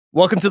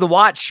Welcome to The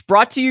Watch,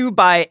 brought to you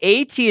by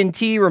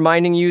AT&T,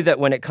 reminding you that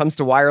when it comes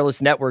to wireless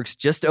networks,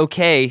 just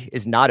okay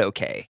is not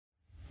okay.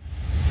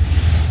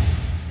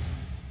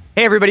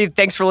 Hey, everybody.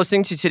 Thanks for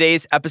listening to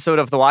today's episode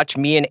of The Watch.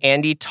 Me and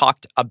Andy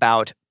talked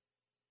about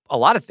a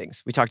lot of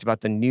things. We talked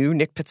about the new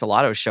Nick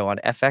Pizzolatto show on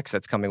FX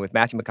that's coming with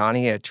Matthew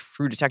McConaughey, a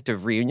True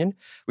Detective reunion.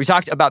 We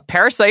talked about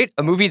Parasite,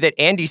 a movie that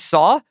Andy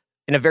saw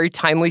in a very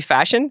timely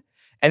fashion.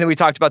 And then we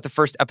talked about the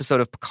first episode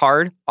of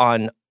Picard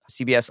on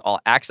CBS All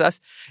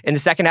Access. In the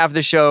second half of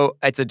the show,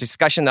 it's a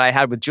discussion that I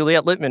had with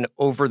Juliette Littman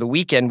over the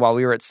weekend while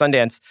we were at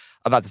Sundance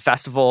about the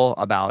festival,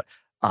 about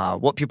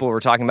what people were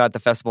talking about at the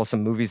festival,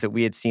 some movies that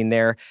we had seen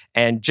there,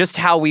 and just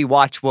how we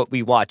watch what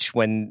we watch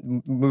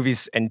when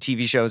movies and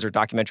TV shows or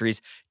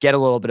documentaries get a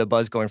little bit of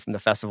buzz going from the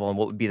festival, and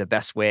what would be the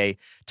best way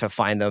to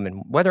find them,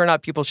 and whether or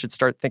not people should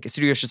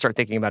studios should start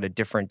thinking about a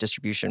different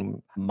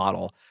distribution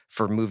model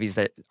for movies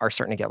that are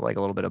starting to get like a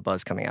little bit of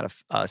buzz coming out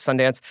of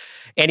Sundance.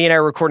 Andy and I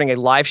are recording a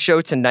live show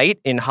tonight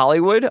in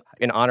Hollywood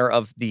in honor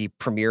of the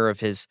premiere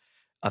of his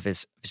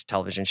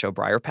television show,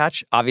 Briar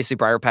Patch. Obviously,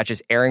 Briar Patch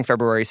is airing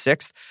February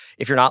 6th.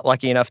 If you're not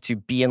lucky enough to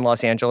be in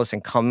Los Angeles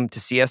and come to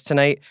see us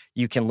tonight,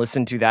 you can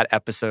listen to that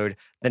episode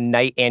the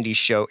night Andy's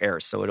show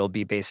airs. So it'll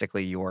be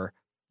basically your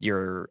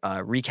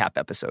recap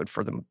episode,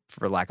 for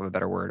lack of a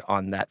better word,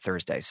 on that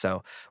Thursday.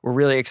 So we're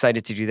really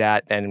excited to do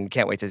that, and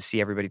can't wait to see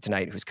everybody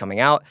tonight who's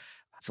coming out.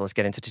 So let's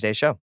get into today's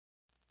show.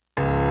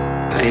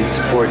 I need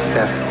support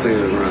staff to clear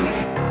the room.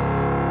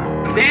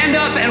 Stand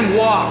up and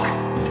walk.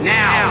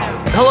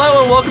 Now.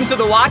 Hello and welcome to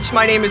The Watch.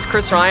 My name is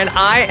Chris Ryan.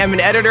 I am an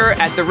editor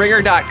at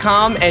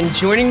TheRinger.com, and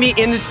joining me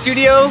in the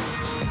studio,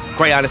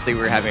 quite honestly,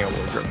 we're having a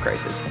wardrobe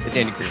crisis. It's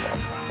Andy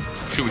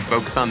Greenwald. Should we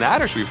focus on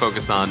that, or should we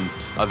focus on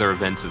other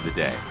events of the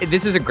day?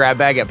 This is a grab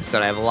bag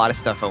episode. I have a lot of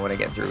stuff I want to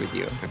get through with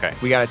you. Okay.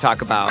 We got to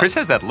talk about... Chris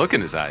has that look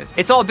in his eyes.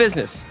 It's all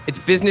business. It's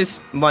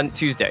business month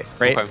Tuesday,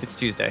 right? Okay. It's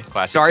Tuesday.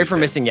 Classic Sorry Tuesday. for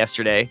missing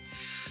yesterday.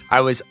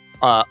 I was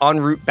en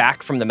route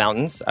back from the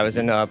mountains. I was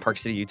in Park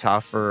City,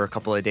 Utah for a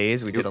couple of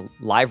days. We did a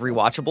live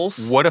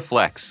rewatchables. What a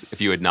flex if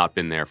you had not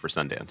been there for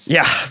Sundance.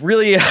 Yeah,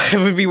 really, it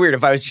would be weird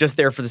if I was just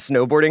there for the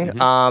snowboarding.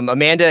 Mm-hmm.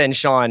 Amanda and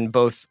Sean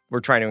both were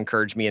trying to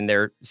encourage me in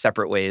their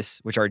separate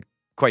ways, which are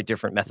quite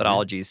different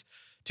methodologies,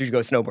 to go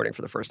snowboarding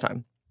for the first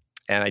time.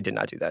 And I did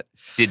not do that.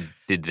 Did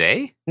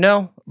they?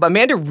 No, but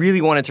Amanda really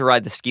wanted to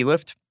ride the ski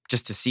lift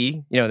just to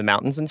see, the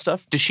mountains and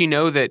stuff. Does she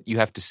know that you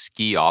have to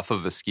ski off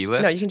of a ski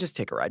lift? No, you can just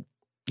take a ride.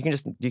 You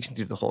can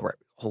do the whole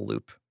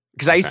loop.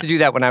 Because I used to do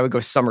that when I would go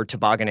summer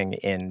tobogganing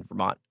in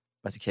Vermont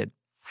as a kid.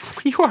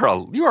 You are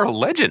a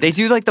legend. They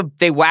do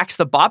they wax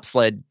the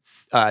bobsled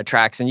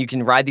tracks, and you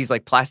can ride these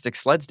like plastic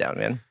sleds down,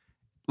 man.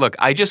 Look,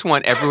 I just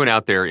want everyone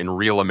out there in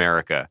real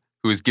America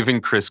who is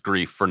giving Chris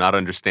grief for not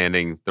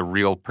understanding the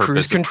real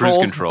purpose of cruise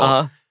control.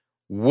 Uh-huh.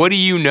 What do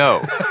you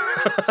know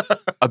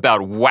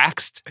about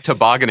waxed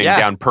tobogganing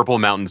down Purple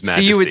Mountain's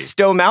majesty? See you at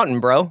Stowe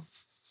Mountain, bro.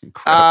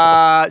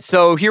 Incredible.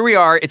 So here we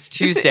are. It's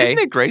Tuesday. Isn't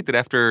it great that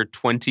after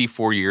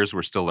 24 years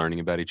we're still learning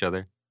about each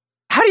other?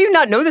 How do you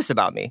not know this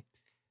about me?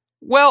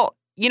 Well,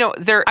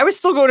 I was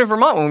still going to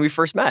Vermont when we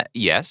first met.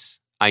 Yes,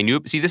 I knew.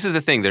 See, this is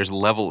the thing. There's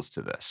levels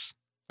to this.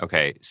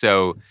 Okay,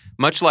 so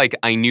much like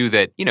I knew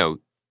that,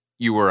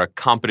 you were a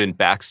competent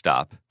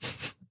backstop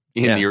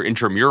in your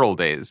intramural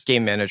days.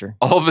 Game manager.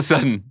 All of a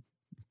sudden,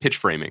 pitch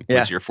framing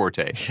was your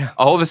forte. Yeah.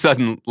 All of a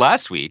sudden,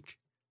 last week,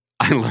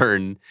 I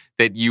learned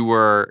that you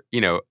were,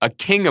 a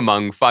king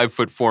among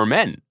 5'4"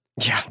 men.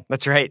 Yeah,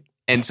 that's right.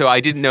 And so I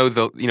didn't know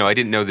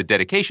the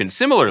dedication.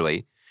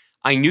 Similarly,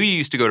 I knew you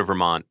used to go to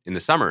Vermont in the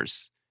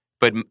summers,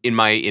 but in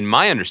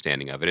my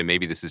understanding of it, and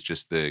maybe this is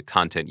just the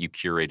content you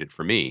curated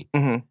for me,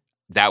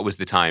 that was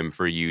the time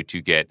for you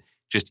to get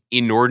just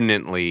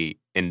inordinately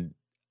and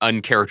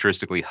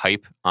uncharacteristically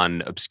hype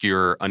on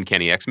obscure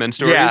Uncanny X-Men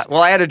stories. Yeah,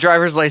 well, I had a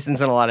driver's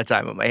license and a lot of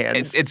time on my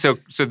hands. And so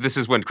this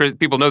is when Chris,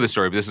 people know the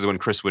story, but this is when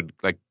Chris would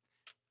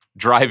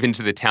drive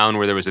into the town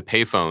where there was a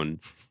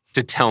payphone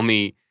to tell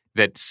me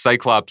that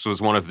Cyclops was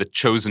one of the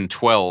chosen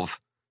 12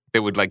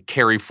 that would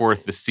carry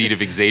forth the seed of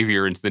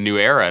Xavier into the new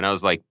era. And I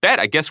was like,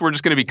 I guess we're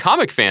just going to be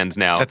comic fans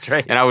now. That's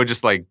right. And I would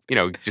just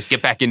just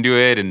get back into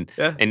it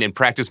and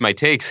practice my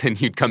takes. And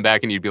you'd come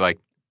back and you'd be like,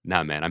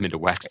 nah, man, I'm into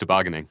wax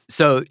tobogganing.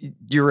 So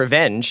your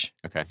revenge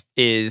okay.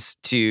 is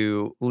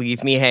to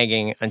leave me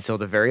hanging until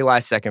the very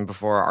last second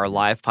before our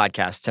live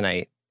podcast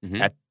tonight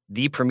at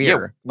the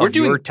premiere of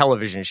your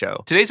television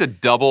show. Today's a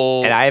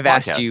double And I've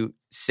podcast. asked you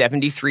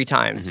 73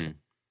 times,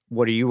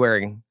 what are you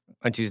wearing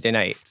on Tuesday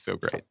night? So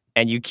great.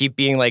 And you keep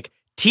being like,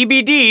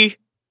 TBD,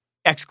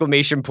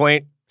 exclamation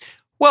point.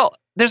 Well,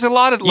 there's a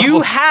lot of levels. You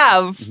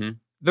have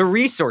the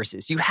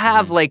resources. You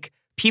have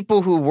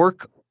people who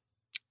work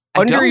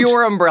under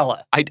your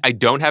umbrella. I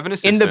don't have an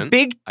assistant. In the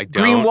big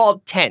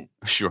Greenwald tent.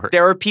 Sure.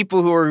 There are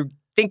people who are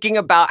thinking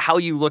about how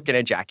you look in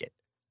a jacket.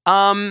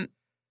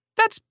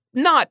 That's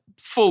not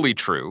fully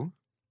true.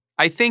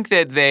 I think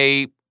that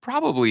they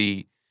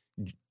probably,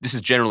 this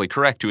is generally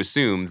correct to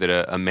assume that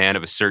a man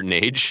of a certain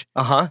age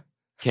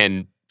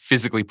can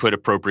physically put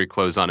appropriate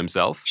clothes on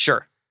himself.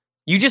 Sure.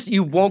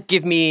 You won't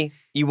give me,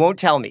 you won't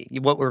tell me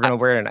what we're going to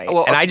wear tonight.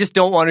 Well, and I just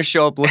don't want to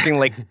show up looking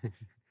like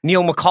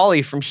Neil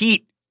McCauley from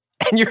Heat.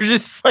 And you're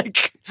just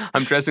like...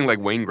 I'm dressing like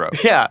Wayne Grove.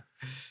 Yeah.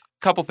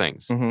 Couple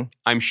things. Mm-hmm.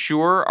 I'm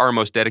sure our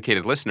most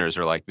dedicated listeners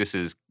are like, this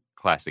is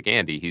classic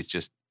Andy. He's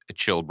just a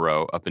chill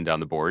bro up and down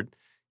the board.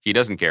 He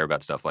doesn't care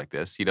about stuff like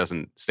this. He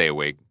doesn't stay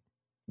awake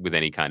with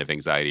any kind of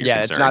anxiety or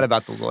concern. It's not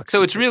about the looks.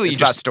 So it's really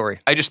about story.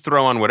 I just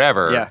throw on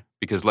whatever Yeah.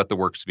 because let the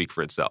work speak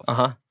for itself.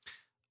 Uh-huh.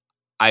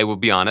 I will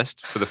be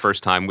honest for the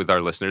first time with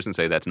our listeners and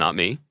say that's not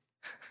me.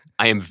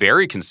 I am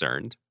very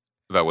concerned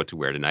about what to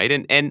wear tonight.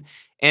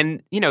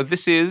 And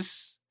this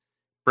is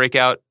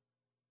breakout,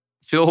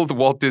 fill the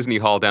Walt Disney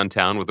Hall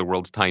downtown with the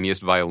world's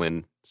tiniest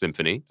violin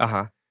symphony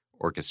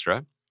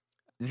orchestra.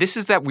 This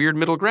is that weird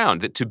middle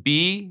ground that to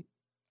be,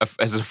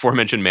 as an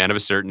aforementioned man of a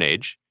certain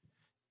age,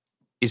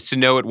 is to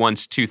know at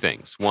once two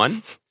things.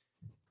 One,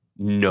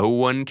 no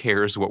one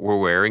cares what we're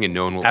wearing and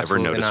no one will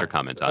Absolutely ever notice not. or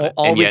comment on it.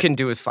 All And we yet, can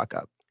do is fuck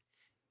up.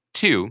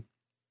 two,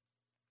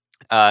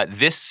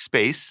 this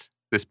space,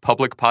 this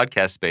public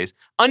podcast space,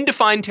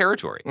 undefined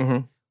territory.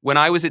 Mm-hmm. When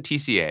I was at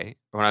TCA,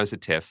 or when I was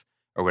at TIFF,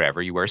 or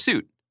whatever, you wear a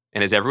suit.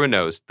 And as everyone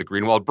knows, the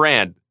Greenwald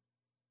brand,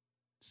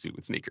 suit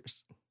with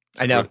sneakers.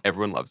 I know.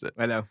 Everyone loves it.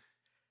 I know.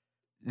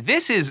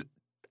 This is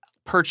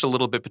perched a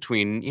little bit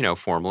between,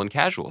 formal and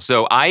casual.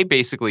 So I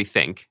basically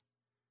think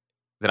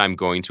that I'm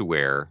going to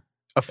wear...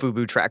 A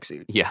FUBU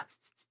tracksuit. Yeah.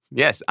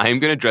 Yes, I am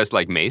going to dress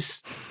like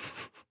Mace,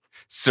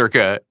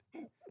 circa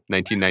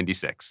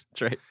 1996.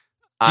 That's right.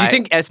 Do you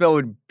think Esmel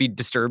would be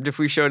disturbed if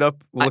we showed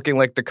up looking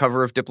like the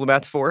cover of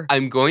Diplomats 4?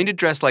 I'm going to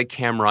dress like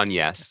Cameron,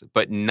 yes,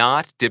 but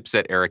not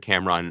Dipset era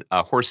Cameron,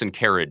 horse and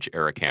carriage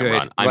era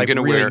Cameron. Good. I'm like going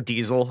to really wear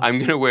diesel. I'm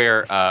going to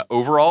wear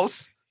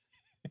overalls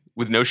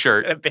with no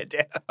shirt,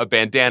 a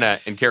bandana,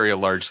 and carry a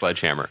large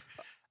sledgehammer,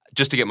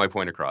 just to get my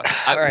point across.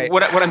 All right.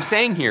 What I'm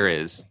saying here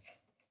is,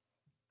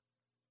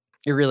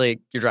 You're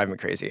driving me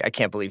crazy. I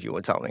can't believe you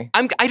won't tell me.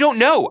 I don't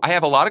know. I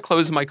have a lot of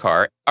clothes in my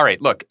car. All right,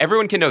 look,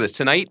 everyone can know this.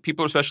 Tonight,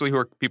 people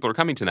are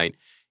coming tonight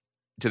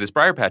to this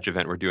Briar Patch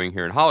event we're doing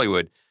here in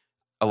Hollywood.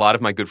 A lot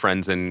of my good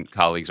friends and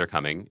colleagues are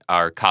coming.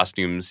 Our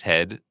costumes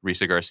head,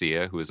 Risa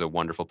Garcia, who is a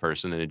wonderful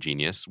person and a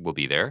genius, will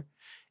be there.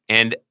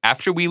 And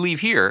after we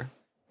leave here,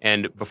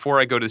 and before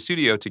I go to the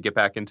studio to get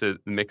back into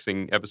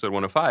mixing episode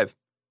 105,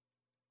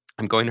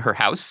 I'm going to her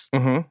house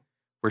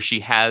where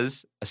she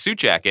has a suit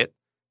jacket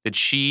that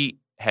she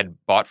had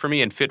bought for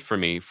me and fit for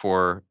me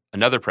for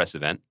another press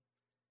event,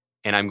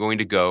 and I'm going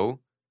to go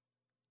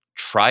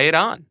try it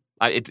on.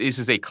 This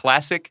is a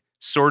classic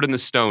Sword in the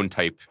Stone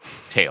type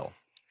tale.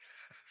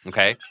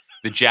 Okay?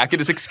 The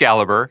jacket is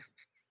Excalibur.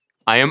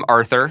 I am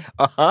Arthur.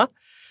 Uh-huh.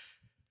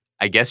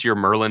 I guess you're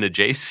Merlin or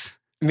Jace.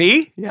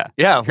 Me? Yeah.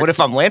 Yeah. What if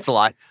I'm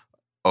Lancelot?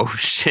 Oh,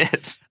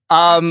 shit.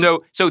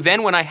 So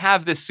then when I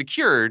have this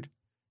secured,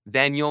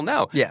 then you'll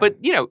know. Yeah. But,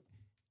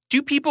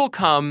 do people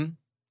come...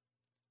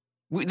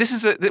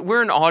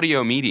 We're an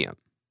audio medium.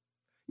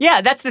 Yeah,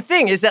 that's the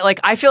thing, is that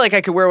I feel like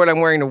I could wear what I'm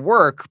wearing to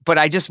work, but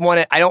I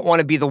don't want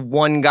to be the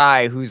one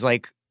guy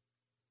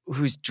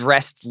who's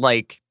dressed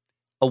like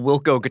a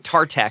Wilco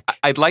guitar tech.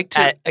 I'd like to...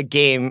 At a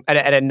game,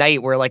 at a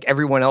night where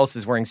everyone else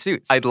is wearing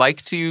suits. I'd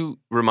like to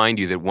remind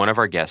you that one of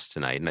our guests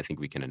tonight, and I think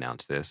we can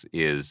announce this,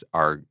 is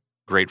our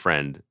great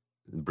friend,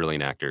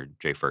 brilliant actor,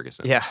 Jay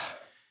Ferguson. Yeah.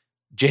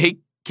 Jay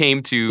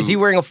came to... Is he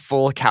wearing a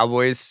full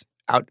Cowboys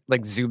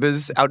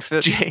Zubaz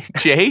outfit?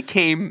 Jay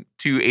came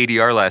to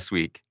ADR last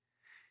week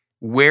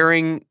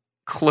wearing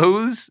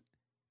clothes.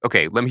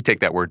 Okay, let me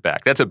take that word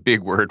back. That's a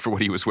big word for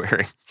what he was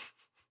wearing.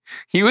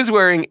 He was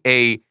wearing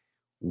a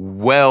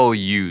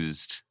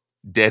well-used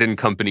Dead &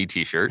 Company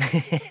t-shirt.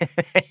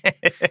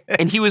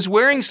 And he was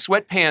wearing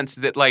sweatpants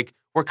that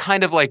were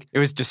kind of it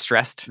was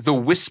distressed. The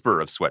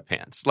whisper of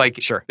sweatpants.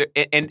 Sure.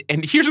 And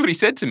here's what he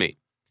said to me.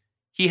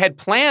 He had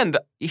planned,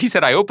 he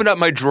said, I opened up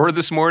my drawer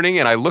this morning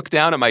and I looked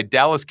down at my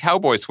Dallas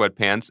Cowboy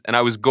sweatpants and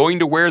I was going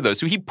to wear those.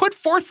 So he put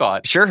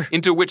forethought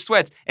into which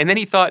sweats. And then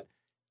he thought,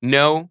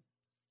 no,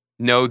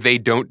 they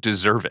don't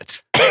deserve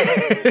it.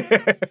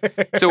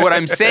 So what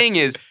I'm saying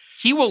is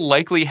he will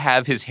likely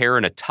have his hair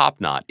in a top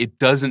knot. It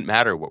doesn't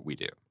matter what we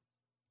do.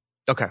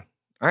 Okay.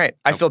 All right.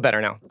 I feel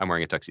better now. I'm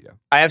wearing a tuxedo.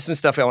 I have some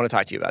stuff I want to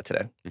talk to you about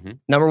today. Mm-hmm.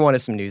 Number one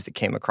is some news that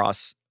came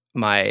across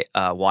my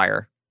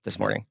wire this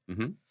morning.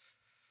 Mm-hmm.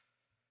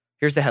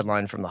 Here's the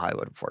headline from the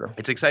Hollywood Reporter.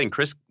 It's exciting.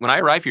 Chris, when I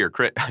arrive here,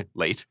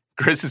 late,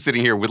 Chris is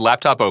sitting here with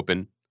laptop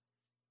open.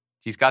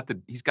 He's got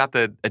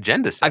the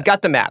agenda set. I've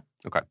got the map.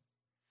 Okay.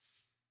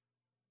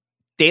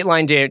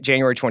 Dateline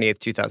January 28th,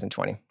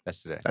 2020.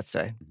 That's today.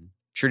 Mm-hmm.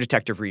 True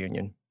Detective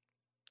reunion.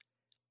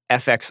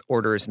 FX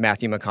orders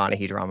Matthew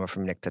McConaughey drama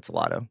from Nick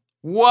Pizzolatto.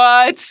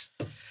 What?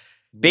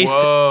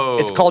 Whoa.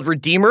 It's called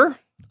Redeemer,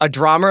 a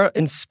drama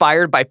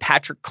inspired by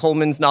Patrick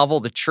Coleman's novel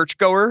The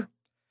Churchgoer.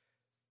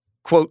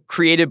 Quote,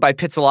 created by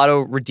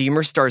Pizzolatto,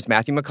 Redeemer stars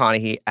Matthew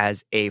McConaughey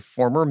as a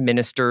former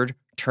minister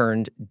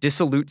turned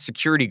dissolute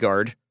security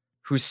guard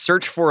whose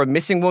search for a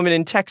missing woman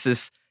in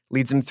Texas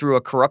leads him through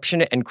a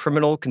corruption and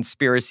criminal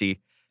conspiracy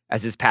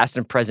as his past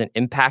and present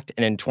impact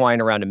and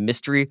entwine around a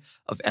mystery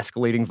of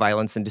escalating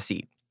violence and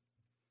deceit.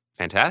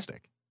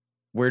 Fantastic.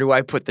 Where do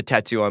I put the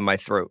tattoo on my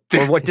throat?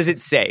 Or what does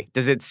it say?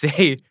 Does it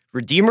say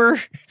Redeemer?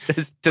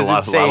 Does a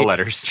lot it say of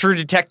letters. True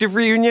Detective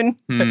Reunion?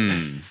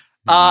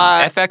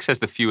 FX has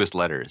the fewest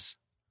letters.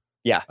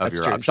 Yeah, that's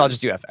your true. options. So I'll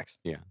just do FX.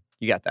 Yeah.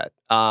 You got that.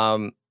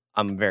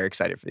 I'm very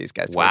excited for these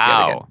guys to work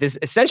together again. Wow. This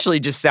essentially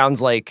just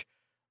sounds like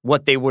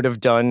what they would have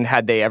done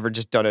had they ever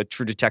just done a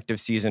True Detective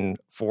season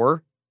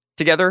 4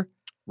 together.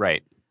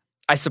 Right.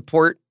 I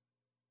support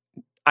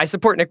Nick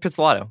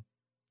Pizzolatto.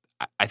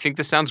 I think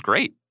this sounds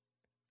great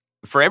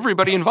for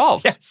everybody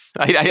involved. Yes.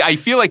 I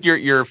feel like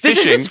you're fishing.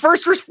 This is just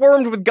First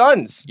Reformed with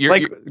guns.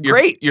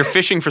 Great. You're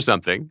fishing for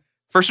something.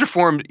 First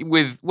Reformed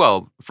with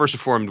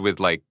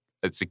like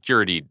a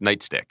security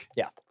nightstick.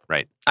 Yeah.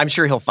 Right. I'm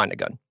sure he'll find a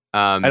gun.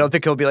 I don't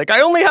think he'll be like, I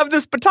only have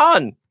this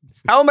baton.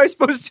 How am I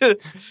supposed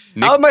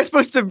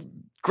to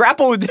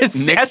grapple with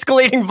this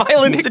escalating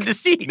violence and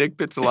deceit? Nick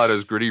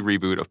Pizzolatto's gritty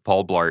reboot of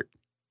Paul Blart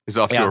is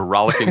off to a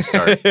rollicking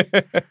start.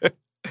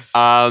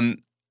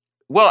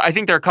 Well, I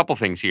think there are a couple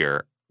things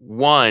here.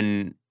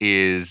 One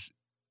is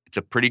it's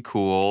a pretty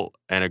cool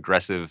and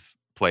aggressive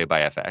play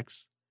by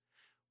FX.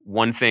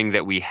 One thing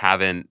that we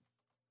haven't,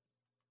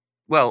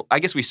 well, I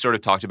guess we sort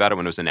of talked about it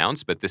when it was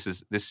announced, but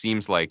this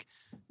seems like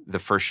the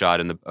first shot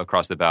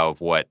across the bow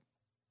of what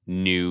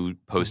new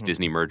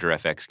post-Disney merger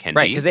FX can be.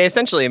 Right, because they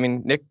essentially,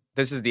 Nick,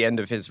 this is the end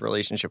of his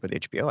relationship with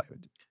HBO, I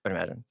would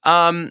imagine.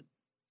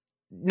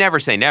 Never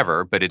say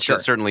never, but it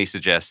certainly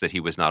suggests that he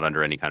was not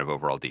under any kind of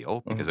overall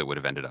deal because it would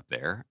have ended up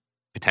there.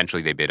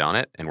 Potentially they bid on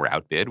it and were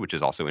outbid, which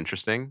is also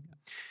interesting.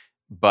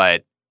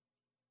 But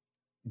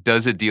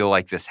does a deal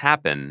like this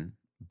happen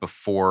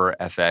before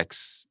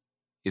FX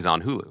is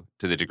on Hulu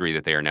to the degree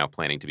that they are now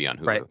planning to be on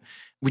Hulu? Right.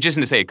 Which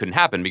isn't to say it couldn't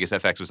happen because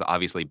FX was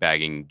obviously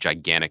bagging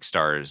gigantic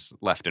stars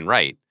left and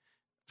right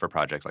for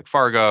projects like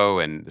Fargo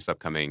and this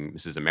upcoming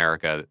Mrs.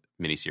 America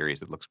miniseries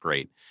that looks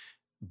great.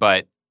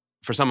 But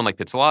for someone like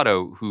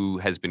Pizzolatto, who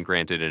has been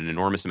granted an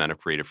enormous amount of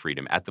creative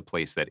freedom at the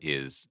place that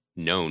is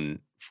known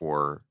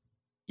for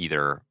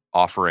either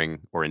offering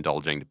or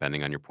indulging,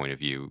 depending on your point of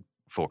view,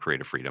 full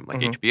creative freedom like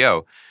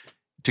HBO,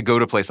 to go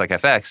to a place like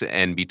FX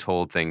and be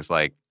told things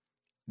like,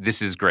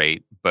 this is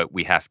great, but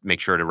we have to make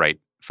sure to write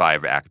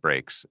 5 act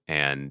breaks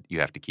and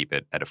you have to keep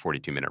it at a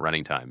 42-minute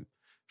running time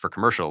for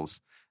commercials,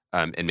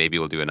 and maybe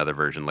we'll do another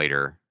version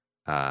later,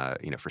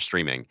 for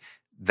streaming.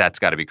 That's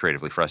got to be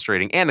creatively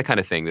frustrating and the kind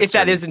of thing that... If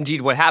that is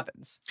indeed what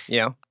happens,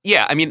 Yeah,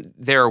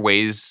 there are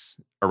ways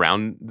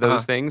around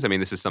those things.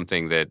 This is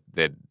something that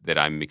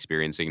I'm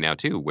experiencing now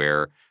too,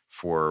 where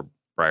for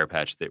Briar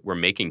Patch that we're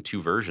making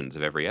 2 versions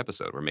of every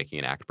episode. We're making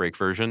an act break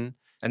version.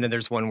 And then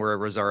there's one where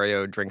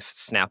Rosario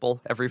drinks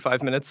Snapple every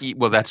 5 minutes.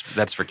 Well, that's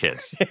for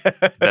kids.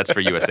 That's for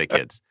USA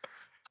Kids.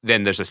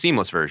 Then there's a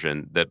seamless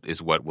version that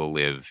is what will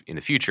live in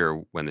the future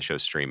when the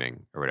show's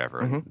streaming or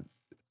whatever.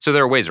 So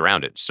there are ways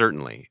around it,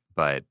 certainly.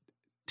 But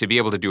to be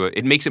able to do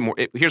it makes it more...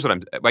 Here's what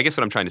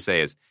I'm trying to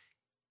say is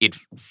it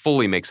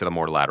fully makes it a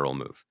more lateral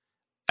move.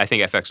 I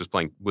think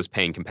FX was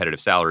paying competitive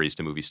salaries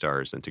to movie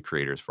stars and to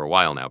creators for a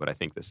while now, but I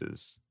think this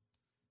is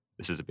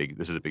a big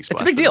splash.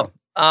 It's a big deal.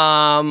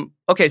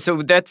 Okay,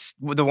 so that's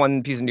the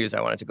one piece of news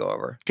I wanted to go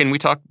over. Can we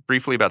talk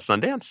briefly about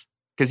Sundance?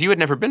 Because you had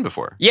never been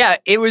before. Yeah,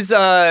 it was.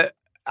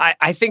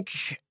 I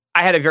think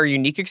I had a very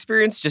unique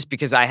experience just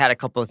because I had a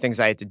couple of things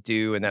I had to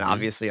do, and then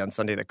obviously on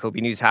Sunday the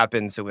Kobe news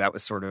happened, so that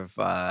was sort of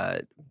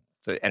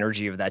the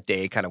energy of that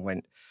day kind of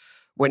went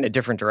in a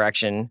different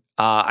direction.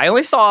 I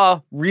only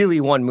saw really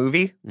one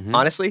movie,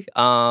 honestly.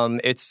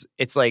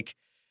 It's like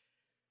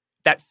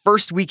that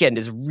first weekend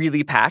is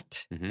really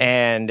packed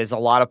and there's a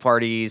lot of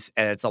parties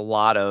and it's a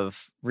lot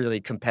of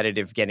really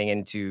competitive getting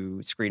into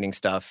screening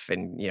stuff.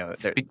 And,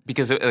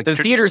 because the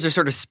theaters are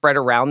sort of spread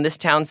around this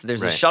town. So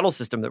there's a shuttle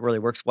system that really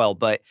works well,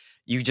 but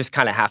you just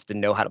kind of have to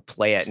know how to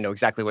play it and know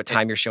exactly what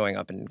time you're showing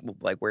up and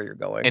like where you're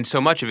going. And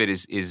so much of it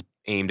is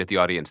aimed at the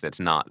audience that's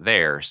not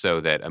there, so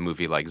that a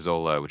movie like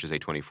Zola, which is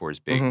A24's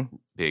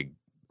big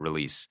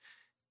release,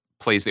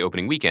 plays the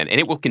opening weekend, and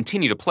it will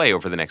continue to play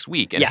over the next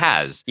week, and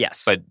has.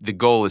 Yes. But the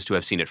goal is to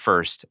have seen it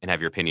first and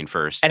have your opinion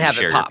first, and have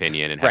share it pop. your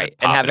opinion, and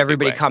have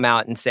everybody come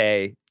out and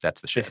say,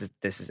 "That's the shit.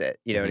 This is it."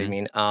 You know what I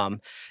mean?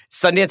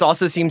 Sundance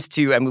also seems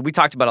to. We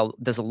talked about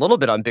this a little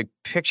bit on Big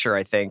Picture,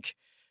 I think,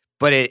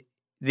 but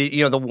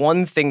the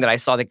one thing that I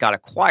saw that got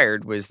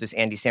acquired was this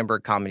Andy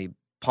Samberg comedy,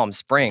 Palm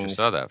Springs. I just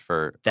saw that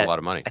for a lot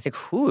of money. I think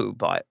Hulu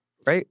bought,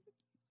 right?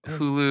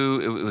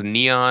 Hulu,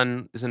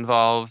 Neon is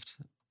involved.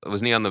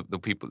 Was Neon the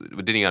people?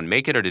 Did Neon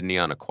make it, or did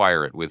Neon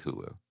acquire it with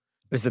Hulu? It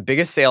was the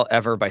biggest sale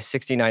ever by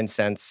 69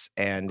 cents,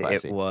 and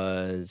Classy. It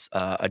was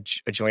a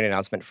joint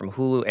announcement from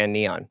Hulu and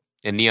Neon.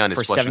 And Neon is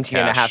for flush with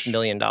cash. $17.5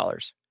 million.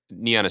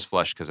 Neon is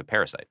flush because of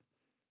Parasite.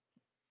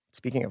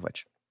 Speaking of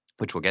which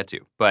we'll get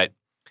to, but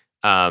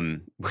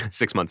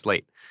 6 months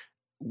late.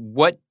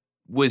 What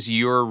was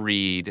your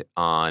read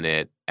on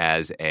it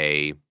as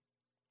a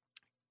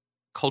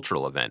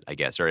cultural event, I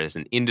guess, or as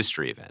an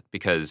industry event?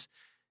 Because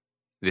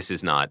this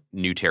is not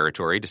new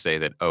territory to say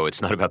that,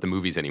 it's not about the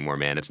movies anymore,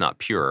 man. It's not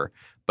pure.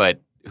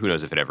 But who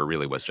knows if it ever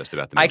really was just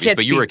about the movies.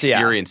 But you were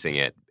experiencing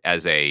it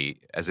as a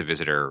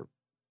visitor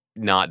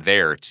not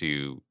there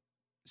to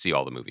see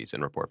all the movies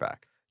and report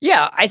back.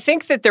 Yeah, I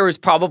think that there was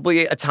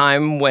probably a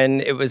time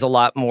when it was a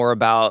lot more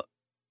about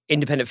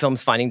independent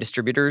films finding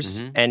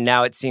distributors, and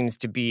now it seems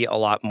to be a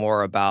lot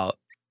more about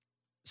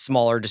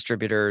smaller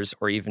distributors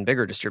or even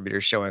bigger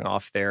distributors showing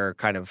off their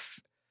kind of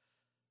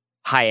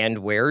high-end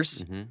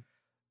wares.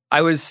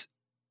 I was,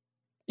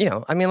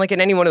 I mean, like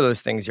in any one of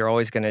those things, you're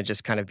always going to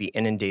just kind of be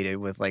inundated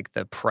with like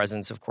the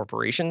presence of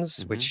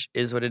corporations, which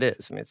is what it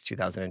is. I mean, it's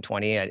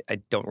 2020. I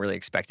don't really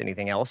expect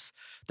anything else.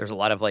 There's a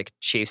lot of like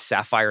Chase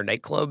Sapphire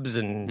nightclubs,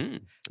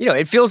 and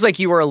it feels like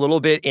you are a little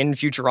bit in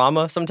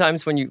Futurama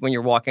sometimes when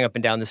you're walking up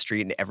and down the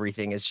street and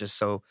everything is just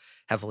so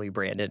heavily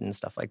branded and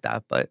stuff like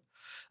that. But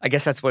I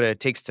guess that's what it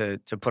takes to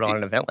put on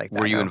an event like that.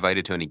 Were you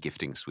invited to any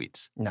gifting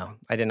suites? No,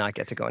 I did not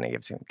get to go any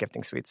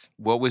gifting suites.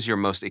 What was your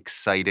most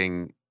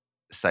exciting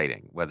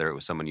sighting, whether it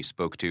was someone you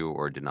spoke to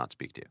or did not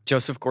speak to?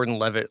 Joseph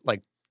Gordon-Levitt,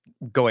 like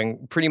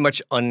going pretty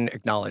much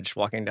unacknowledged,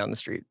 walking down the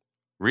street.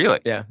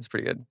 Really? Yeah, it's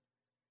pretty good.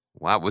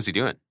 Wow, what was he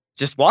doing?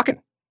 Just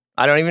walking.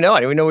 I don't even know.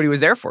 I don't even know what he was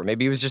there for.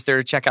 Maybe he was just there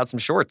to check out some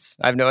shorts.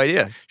 I have no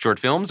idea. Short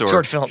films?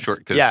 Short films.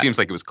 Because it seems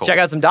like it was cold. Check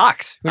out some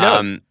docs. Who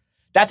knows?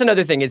 That's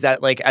another thing is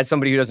that, like, as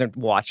somebody who doesn't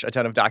watch a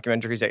ton of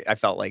documentaries, I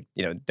felt like,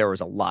 there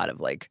was a lot of,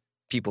 like,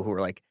 people who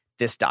were like,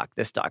 this doc.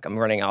 I'm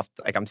running off,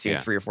 like, I'm seeing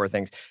 3 or 4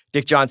 things.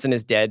 Dick Johnson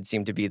is Dead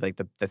seemed to be, like,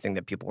 the thing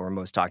that people were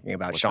most talking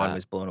about. What's Sean that?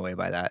 was blown away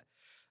by that.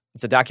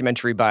 It's a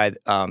documentary by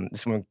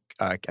this woman,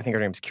 I think her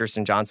name's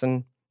Kirsten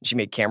Johnson. She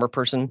made Camera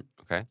Person.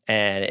 Okay.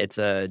 And it's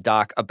a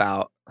doc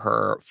about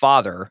her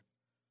father,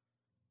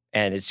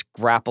 and it's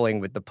grappling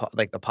with the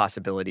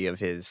possibility of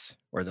his,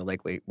 or the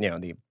likely,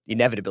 the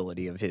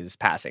inevitability of his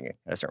passing at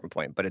a certain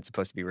point. But it's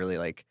supposed to be really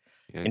like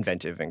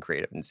inventive and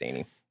creative and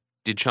zany.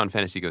 Did Sean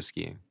Fennessy go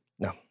skiing?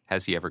 No.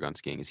 Has he ever gone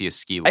skiing? Is he a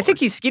ski lord? I think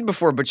he's skied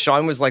before, but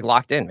Sean was like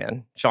locked in,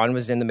 man. Sean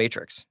was in the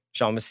Matrix.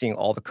 Sean was seeing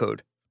all the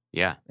code.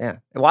 Yeah. Yeah.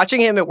 And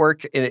watching him at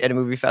work at a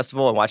movie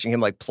festival and watching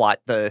him like plot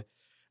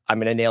I'm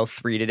going to nail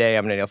 3 today,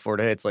 I'm going to nail 4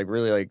 today. It's like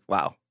really like,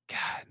 wow.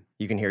 God.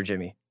 You can hear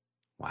Jimmy.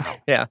 Wow.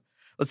 Yeah.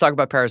 Let's talk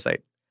about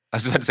Parasite. I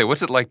was about to say,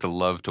 what's it like to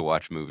love to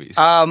watch movies?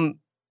 Greenwald,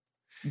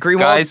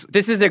 Guys,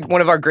 this is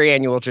one of our great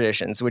annual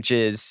traditions, which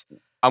is...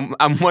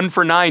 I'm 1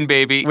 for 9,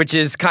 baby. Which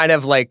is kind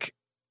of like...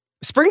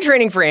 Spring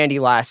training for Andy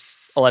lasts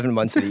 11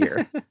 months of the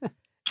year.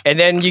 And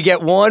then you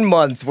get 1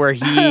 month where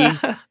he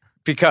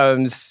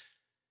becomes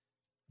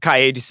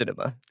Cahiers du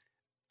Cinema.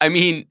 I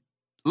mean,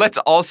 let's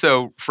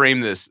also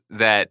frame this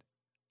that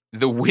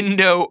the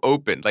window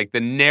opened, like the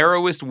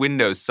narrowest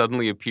window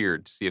suddenly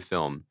appeared to see a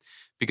film.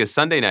 Because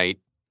Sunday night,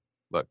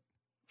 look,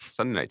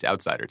 Sunday night's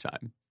outsider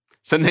time.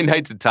 Sunday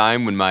night's a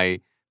time when my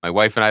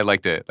wife and I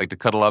like to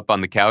cuddle up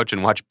on the couch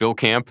and watch Bill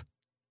Camp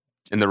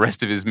and the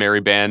rest of his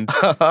merry band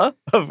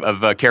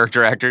of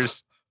character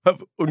actors.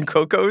 Of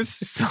Uncocos.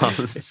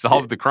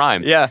 Solve the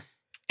crime. Yeah.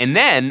 And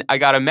then I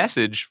got a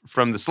message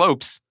from the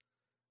Slopes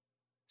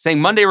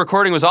saying Monday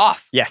recording was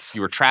off. Yes.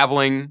 You were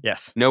traveling.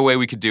 Yes. No way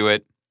we could do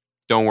it.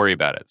 Don't worry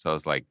about it. So I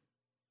was like,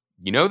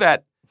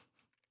 that,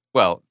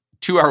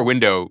 2-hour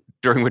window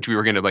during which we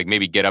were going to like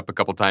maybe get up a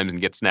couple times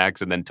and get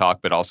snacks and then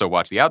talk, but also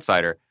watch The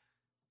Outsider.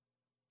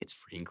 It's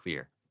free and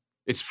clear.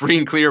 It's free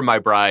and clear, my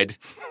bride.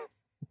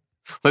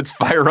 Let's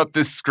fire up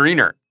this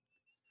screener.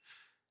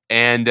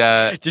 And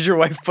did your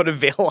wife put a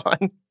veil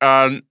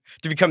on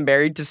to become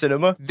married to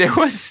cinema? There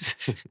was.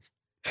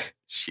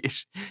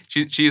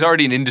 She's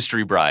already an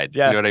industry bride.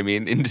 Yeah. You know what I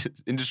mean?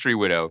 Industry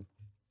widow.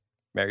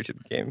 Married to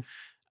the game.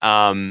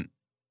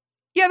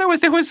 Yeah,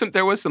 there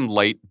was some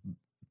light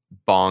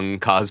Bong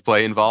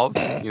cosplay involved.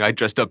 I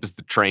dressed up as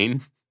the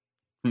train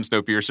from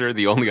Snowpiercer,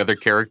 the only other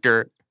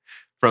character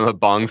from a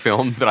Bong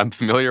film that I'm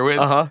familiar with.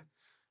 Uh-huh.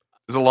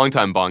 It was a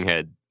longtime Bong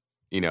head,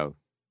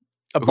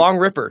 A Bong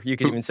ripper, you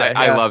could even say.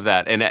 I love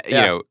that.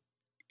 And,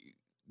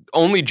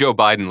 only Joe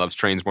Biden loves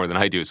trains more than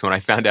I do. So when I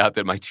found out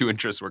that my 2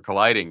 interests were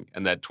colliding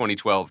in that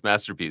 2012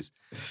 masterpiece,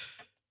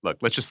 look,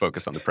 let's just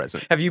focus on the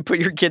present. Have you put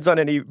your kids on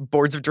any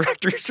boards of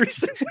directors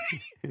recently?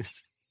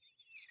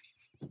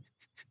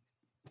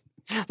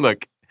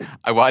 Look,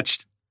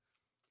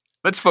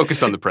 let's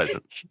focus on the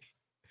present.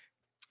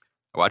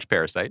 I watched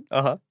Parasite.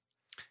 Uh-huh.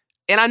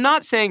 And I'm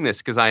not saying this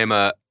because I am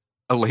a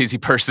lazy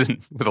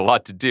person with a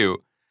lot to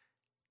do.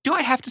 Do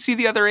I have to see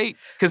the other 8?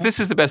 Because this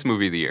is the best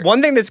movie of the year.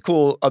 One thing that's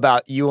cool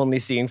about you only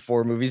seeing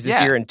 4 movies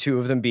this year and 2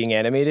 of them being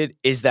animated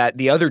is that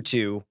the other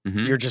 2,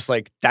 you're just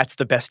like, that's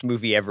the best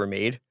movie ever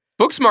made.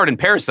 Booksmart and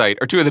Parasite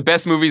are 2 of the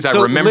best movies I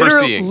remember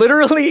seeing.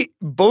 Literally,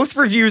 both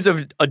reviews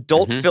of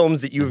adult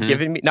films that you've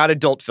given me, not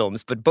adult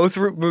films, but both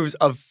movies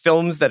of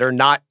films that are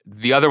not...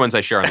 The other ones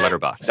I share on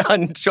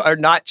Letterboxd. are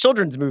not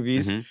children's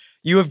movies.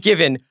 You have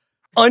given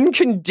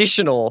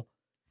unconditional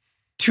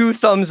 2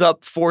 thumbs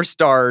up, 4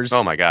 stars.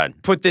 Oh my God.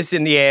 Put this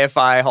in the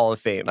AFI Hall of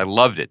Fame. I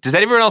loved it. Does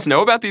anyone else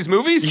know about these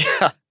movies?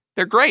 Yeah.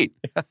 They're great.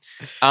 Yeah.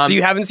 So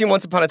you haven't seen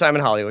Once Upon a Time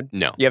in Hollywood?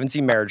 No. You haven't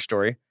seen Marriage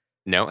Story?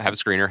 No. Have a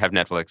screener, have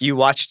Netflix. You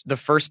watched the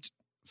first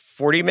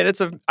 40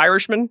 minutes of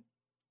Irishman?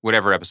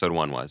 Whatever episode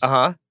 1 was.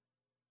 Uh-huh.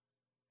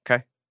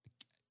 Okay.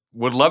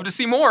 Would love to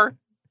see more.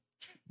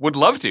 Would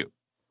love to.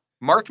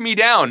 Mark me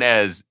down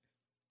as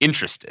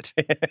interested.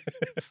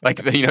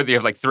 Like, you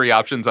have like 3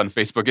 options on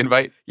Facebook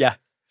invite. Yeah.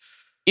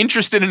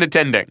 Interested in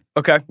attending.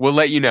 Okay. We'll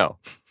let you know.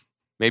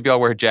 Maybe I'll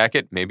wear a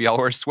jacket. Maybe I'll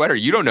wear a sweater.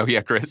 You don't know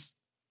yet, Chris.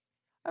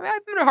 I mean, I'm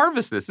going to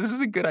harvest this. This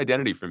is a good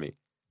identity for me.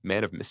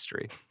 Man of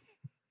mystery.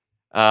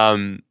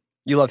 You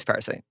loved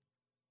Parasite.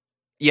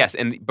 Yes,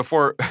 and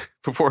before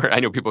I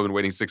know people have been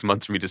waiting 6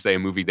 months for me to say a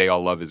movie they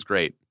all love is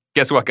great.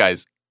 Guess what,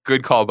 guys?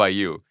 Good call by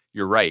you.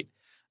 You're right.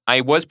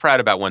 I was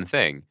proud about one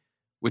thing,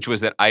 which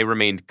was that I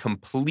remained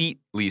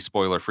completely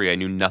spoiler-free. I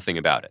knew nothing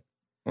about it.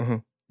 Mm-hmm.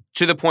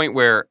 To the point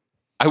where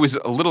I was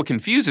a little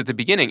confused at the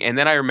beginning, and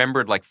then I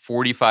remembered like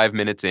 45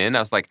 minutes in, I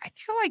was like, I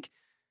feel like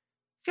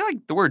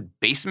the word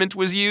basement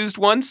was used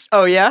once.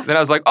 Oh, yeah? Then I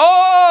was like,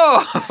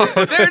 oh,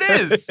 there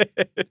it is.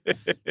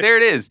 There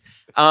it is.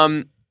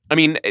 I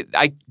mean,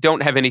 I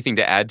don't have anything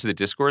to add to the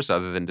discourse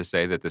other than to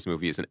say that this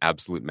movie is an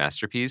absolute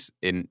masterpiece,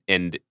 and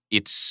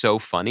it's so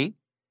funny,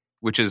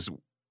 which is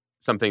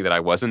something that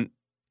I wasn't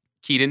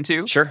keyed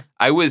into. Sure.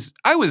 I was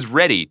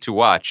ready to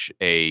watch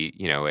a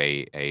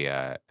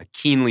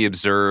keenly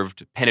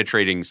observed,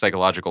 penetrating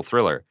psychological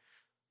thriller,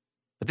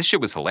 but this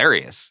shit was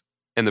hilarious,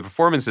 and the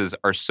performances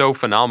are so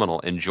phenomenal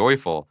and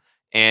joyful,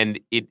 and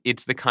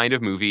it's the kind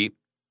of movie.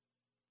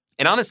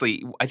 And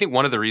honestly, I think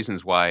one of the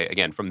reasons why,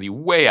 again, from the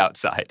way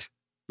outside.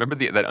 Remember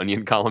that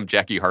Onion column,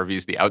 Jackie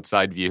Harvey's The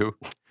Outside View,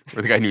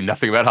 where the guy knew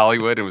nothing about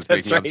Hollywood and was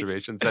making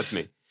observations? That's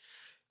me.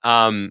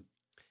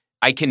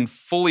 I can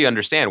fully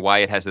understand why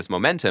it has this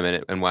momentum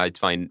and why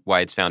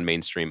it's found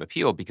mainstream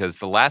appeal, because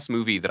the last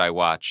movie that I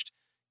watched,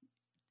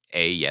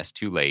 A, yes,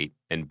 too late,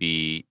 and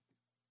B,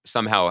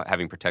 somehow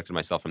having protected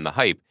myself from the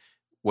hype,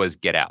 was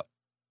Get Out.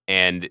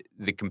 And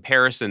the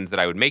comparisons that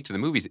I would make to the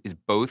movies is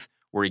both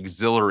were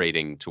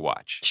exhilarating to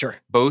watch. Sure.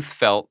 Both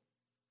felt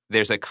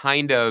there's a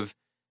kind of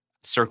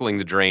circling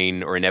the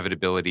drain or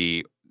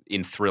inevitability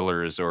in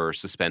thrillers or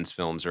suspense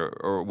films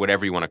or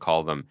whatever you want to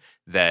call them,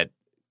 that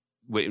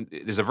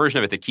there's a version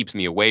of it that keeps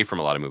me away from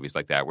a lot of movies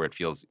like that, where it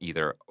feels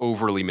either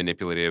overly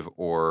manipulative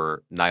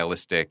or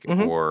nihilistic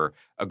or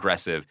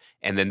aggressive.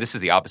 And then this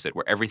is the opposite,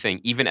 where everything,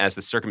 even as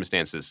the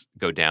circumstances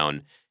go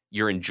down,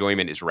 your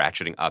enjoyment is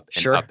ratcheting up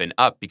and up and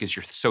up because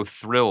you're so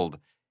thrilled.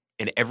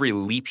 And every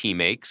leap he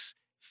makes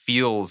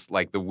feels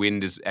like the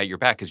wind is at your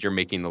back because you're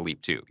making the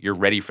leap too. You're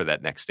ready for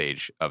that next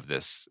stage of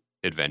this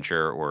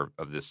adventure or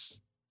of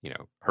this,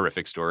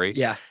 horrific story.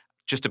 Yeah.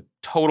 Just a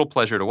total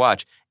pleasure to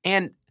watch.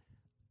 And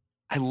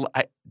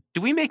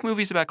do we make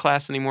movies about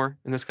class anymore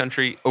in this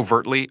country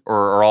overtly,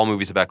 or are all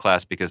movies about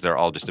class because they're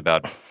all just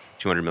about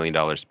 $200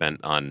 million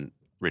spent on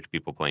rich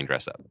people playing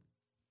dress up?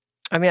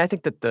 I mean, I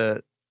think that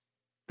the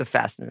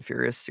Fast and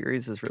Furious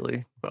series is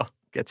really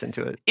gets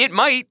into it. It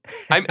might.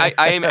 I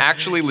am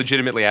actually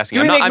legitimately asking.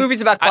 Do we make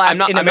movies about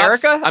class in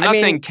America? I'm not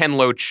saying Ken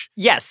Loach.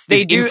 Yes,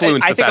 they do.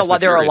 I think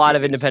there are a lot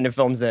of independent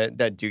films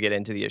that do get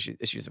into the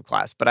issues of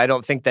class, but I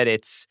don't think that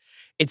it's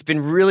been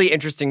really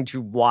interesting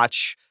to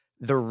watch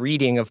the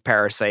reading of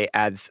Parasite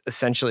as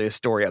essentially a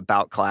story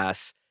about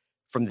class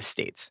from the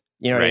States.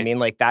 You know what I mean?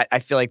 Like that. I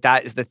feel like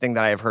that is the thing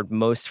that I have heard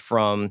most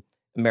from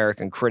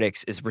American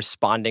critics is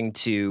responding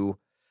to.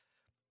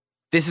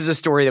 This is a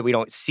story that we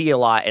don't see a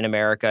lot in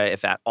America,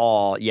 if at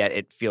all, yet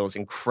it feels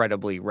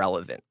incredibly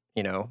relevant,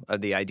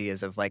 of the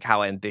ideas of like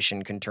how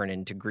ambition can turn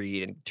into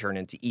greed and turn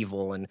into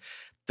evil and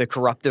the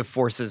corruptive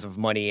forces of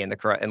money and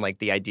like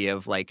the idea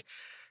of like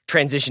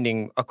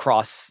transitioning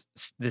across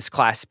this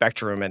class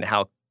spectrum and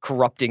how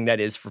corrupting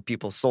that is for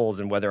people's souls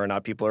and whether or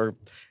not people are,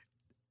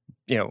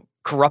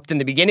 corrupt in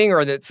the beginning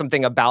or that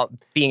something about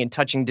being in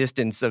touching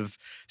distance of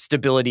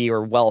stability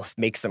or wealth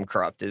makes them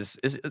corrupt is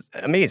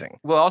amazing.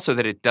 Well, also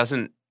that it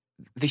doesn't.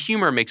 The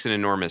humor makes an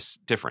enormous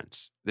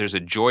difference. There's a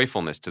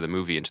joyfulness to the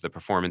movie and to the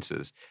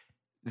performances.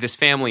 This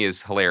family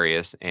is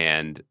hilarious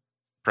and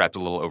perhaps a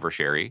little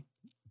oversharey,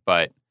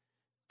 but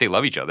they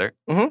love each other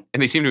and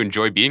they seem to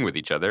enjoy being with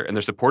each other and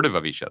they're supportive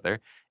of each other.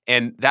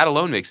 And that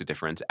alone makes a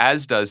difference,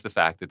 as does the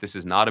fact that this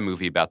is not a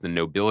movie about the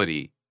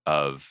nobility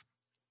of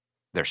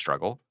their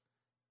struggle.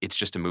 It's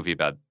just a movie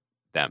about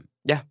them.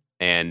 Yeah.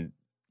 And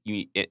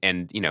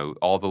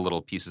all the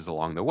little pieces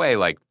along the way,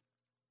 like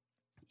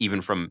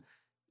even from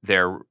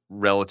their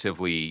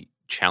relatively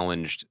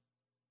challenged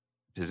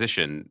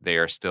position, they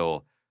are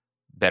still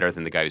better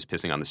than the guy who's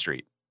pissing on the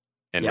street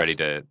and ready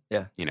to,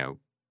 the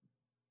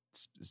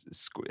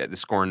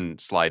scorn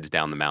slides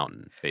down the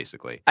mountain,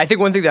 basically. I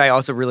think one thing that I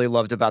also really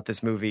loved about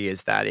this movie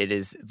is that it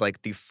is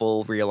like the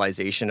full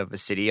realization of a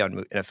city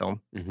in a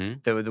film.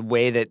 Mm-hmm. The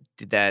way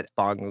that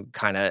Bong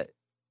kind of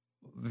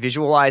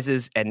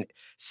visualizes and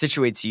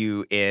situates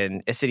you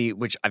in a city,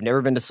 which I've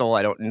never been to Seoul.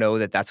 I don't know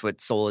that that's what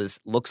Seoul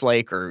looks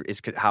like or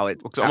is how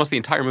it. Almost the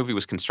entire movie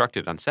was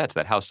constructed on sets.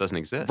 That house doesn't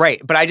exist,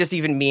 right? But I just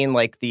even mean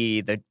like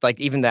the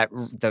even that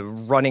the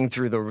running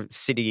through the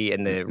city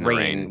in the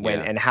rain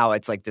and how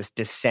it's like this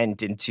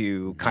descent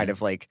into kind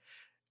of like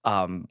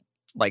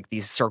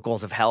these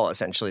circles of hell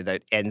essentially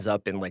that ends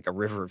up in like a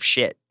river of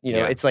shit.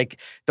 It's like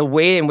the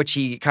way in which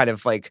he kind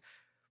of like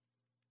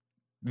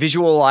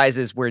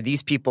visualizes where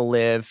these people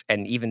live,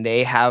 and even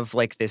they have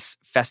like this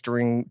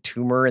festering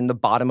tumor in the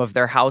bottom of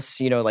their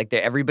house. Like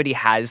everybody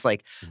has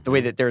like the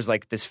way that there's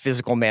like this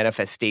physical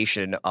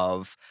manifestation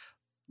of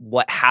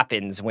what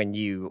happens when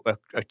you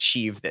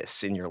achieve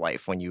this in your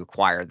life, when you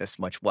acquire this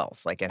much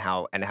wealth, like and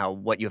how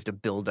what you have to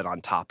build it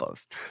on top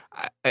of.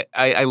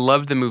 I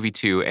love the movie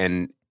too,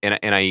 and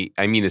I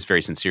mean this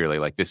very sincerely.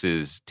 Like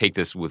take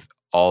this with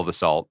all the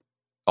salt,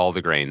 all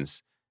the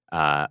grains.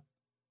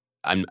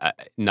 I'm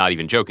not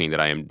even joking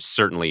that I am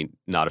certainly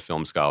not a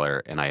film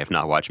scholar, and I have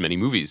not watched many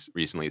movies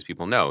recently, as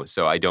people know.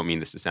 So I don't mean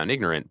this to sound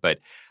ignorant, but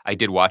I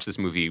did watch this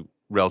movie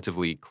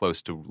relatively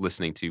close to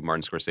listening to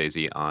Martin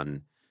Scorsese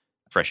on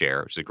Fresh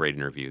Air, which is a great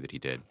interview that he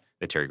did,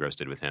 that Terry Gross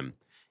did with him.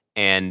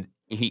 And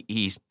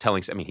he's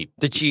telling, I mean,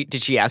 Did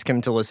she ask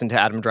him to listen to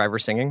Adam Driver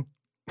singing?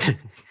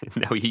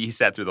 No, he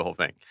sat through the whole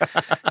thing.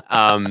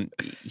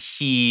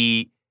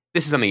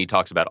 This is something he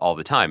talks about all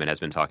the time and has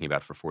been talking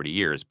about for 40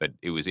 years, but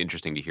it was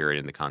interesting to hear it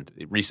in the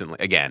content recently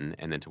again,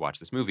 and then to watch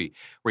this movie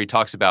where he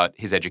talks about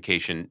his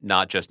education,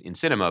 not just in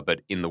cinema,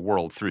 but in the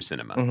world through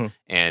cinema. Mm-hmm.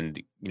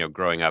 And,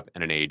 growing up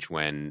at an age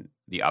when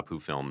the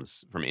Apu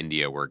films from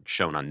India were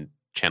shown on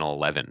Channel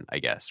 11, I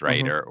guess,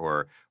 right? Mm-hmm.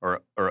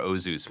 Or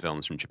Ozu's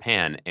films from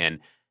Japan. And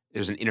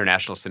there's an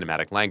international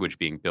cinematic language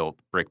being built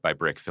brick by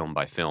brick, film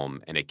by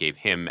film, and it gave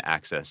him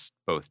access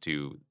both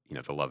to,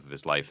 the love of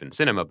his life in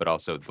cinema, but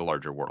also the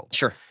larger world.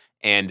 Sure.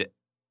 And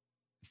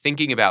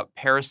thinking about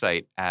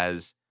Parasite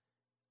as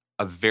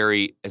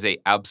a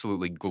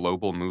absolutely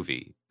global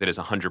movie that is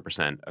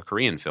 100% a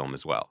Korean film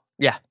as well.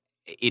 Yeah.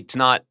 It's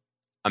not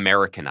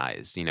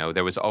Americanized.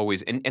 There was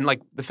always, and like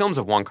the films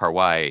of Wong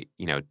Kar-wai,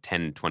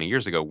 10, 20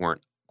 years ago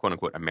weren't quote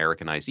unquote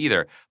Americanized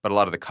either, but a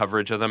lot of the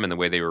coverage of them and the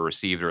way they were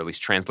received, or at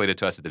least translated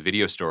to us at the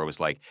video store, was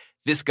like,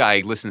 this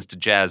guy listens to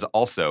jazz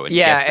also. And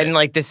yeah, gets it. and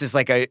like this is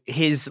like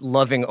his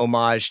loving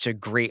homage to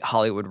great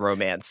Hollywood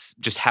romance,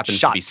 just happens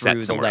shot to be set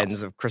through somewhere the lens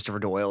else. of Christopher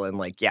Doyle, and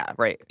like, yeah,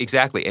 right.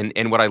 Exactly.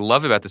 And what I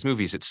love about this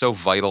movie is it's so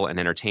vital and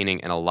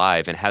entertaining and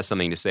alive and has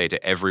something to say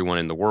to everyone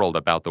in the world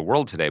about the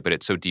world today, but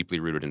it's so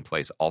deeply rooted in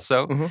place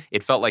also. Mm-hmm.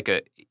 It felt like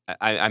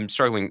I'm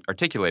struggling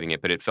articulating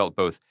it, but it felt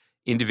both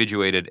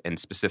individuated and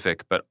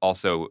specific, but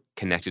also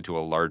connected to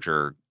a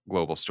larger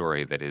global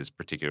story that is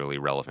particularly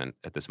relevant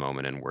at this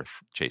moment and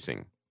worth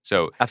chasing.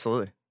 So,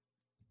 absolutely.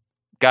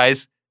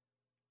 Guys,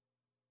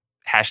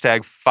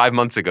 hashtag 5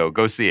 months ago,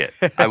 go see it.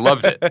 I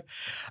loved it.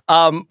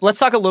 Let's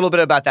talk a little bit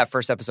about that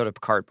first episode of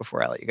Picard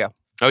before I let you go.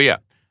 Oh, yeah.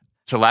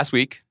 So last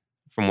week,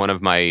 from one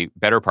of my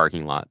better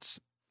parking lots,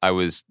 I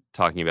was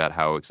talking about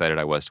how excited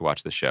I was to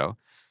watch the show.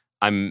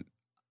 I'm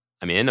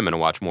going to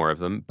watch more of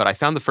them, but I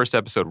found the first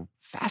episode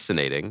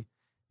fascinating,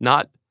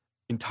 not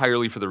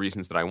entirely for the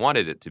reasons that I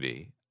wanted it to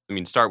be. I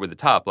mean, start with the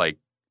top, like,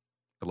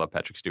 I love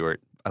Patrick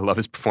Stewart. I love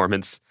his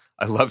performance.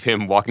 I love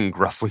him walking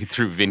gruffly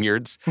through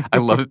vineyards. I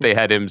love that they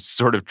had him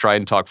sort of try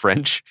and talk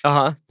French.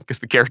 Because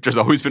the character's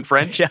always been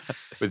French, yeah,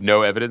 with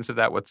no evidence of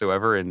that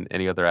whatsoever in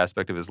any other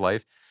aspect of his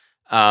life.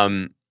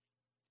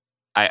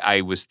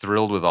 I was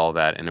thrilled with all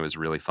that, and it was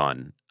really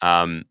fun.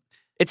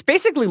 It's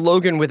basically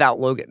Logan without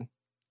Logan.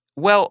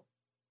 Well,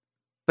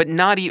 but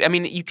not even. I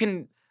mean,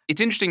 it's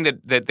interesting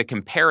that the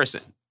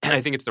comparison, and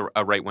I think it's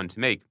a right one to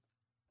make,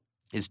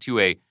 is to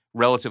a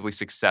relatively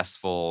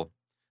successful,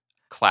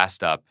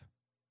 classed up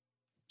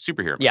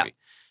superhero movie. Yeah.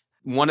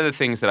 One of the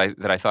things that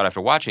I thought after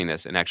watching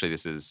this, and actually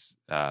this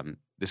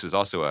was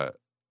also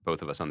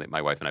both of us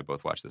my wife and I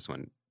both watched this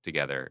one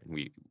together, and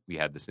we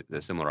had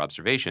the similar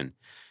observation,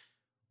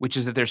 which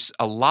is that there's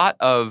a lot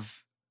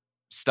of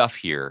stuff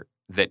here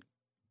that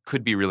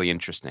could be really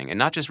interesting, and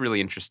not just really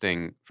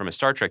interesting from a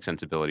Star Trek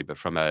sensibility, but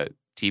from a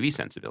TV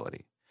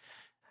sensibility.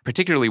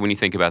 Particularly when you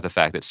think about the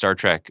fact that Star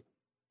Trek,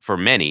 for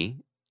many,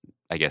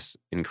 I guess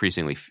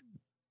increasingly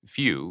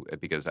few,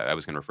 because I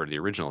was going to refer to the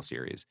original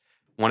series,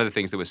 one of the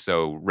things that was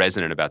so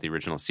resonant about the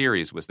original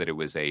series was that it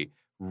was a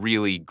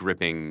really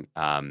gripping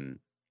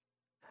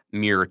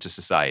mirror to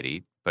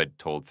society, but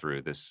told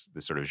through this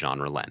sort of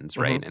genre lens,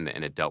 right? Mm-hmm.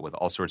 And it dealt with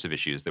all sorts of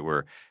issues that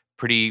were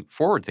pretty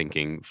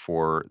forward-thinking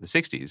for the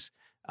 60s,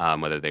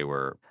 whether they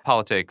were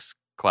politics,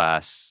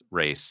 class,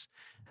 race.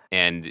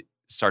 And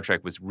Star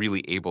Trek was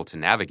really able to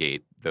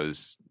navigate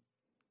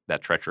that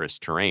treacherous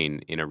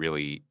terrain in a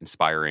really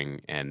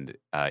inspiring and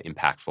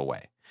impactful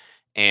way.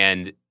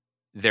 And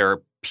there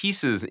are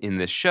pieces in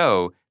this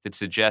show that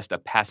suggest a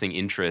passing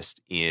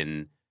interest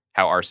in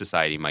how our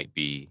society might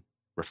be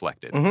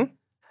reflected,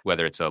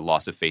 whether it's a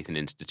loss of faith in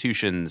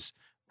institutions,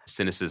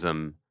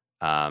 cynicism,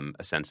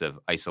 a sense of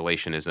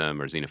isolationism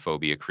or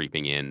xenophobia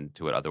creeping in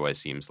to what otherwise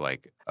seems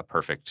like a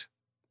perfect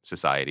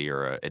society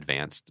or an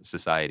advanced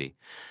society.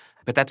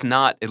 But that's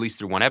not, at least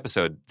through one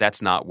episode,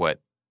 that's not what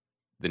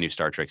the new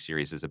Star Trek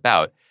series is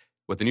about.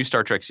 What the new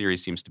Star Trek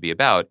series seems to be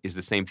about is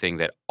the same thing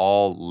that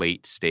all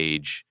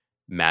late-stage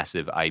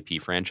massive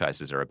IP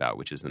franchises are about,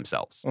 which is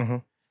themselves. Mm-hmm.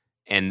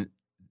 And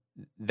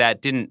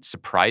that didn't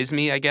surprise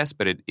me, I guess,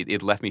 but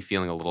it left me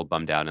feeling a little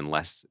bummed out and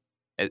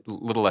a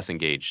little less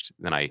engaged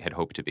than I had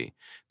hoped to be.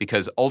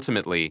 Because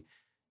ultimately,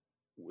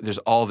 there's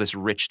all this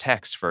rich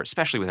text for,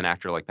 especially with an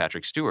actor like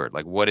Patrick Stewart.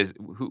 Like,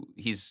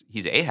 he's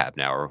Ahab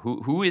now, or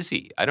who is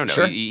he? I don't know.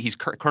 Sure. He's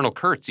Colonel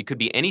Kurtz. He could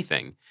be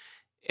anything.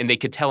 And they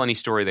could tell any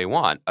story they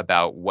want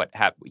about what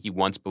he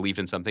once believed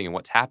in something and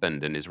what's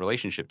happened and his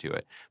relationship to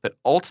it. But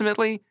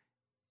ultimately,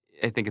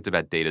 I think it's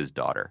about Data's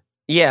daughter.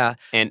 Yeah.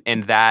 And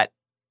that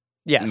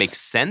Yes. makes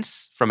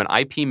sense from an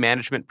IP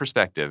management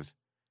perspective.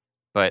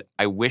 But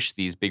I wish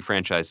these big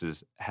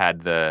franchises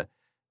had the,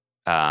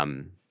 I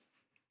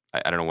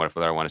don't know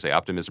whether I want to say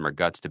optimism or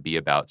guts to be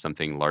about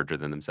something larger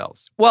than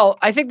themselves. Well,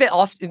 I think that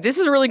this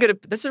is a really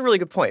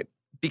good point,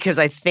 because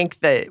I think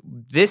that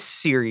this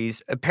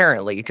series,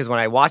 apparently, because when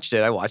I watched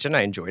it and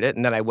I enjoyed it,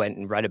 and then I went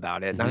and read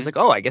about it, and I was like,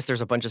 oh, I guess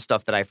there's a bunch of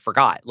stuff that I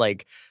forgot.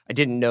 Like, I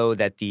didn't know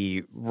that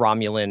the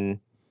Romulan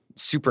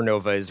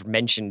supernova is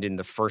mentioned in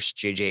the first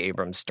J.J.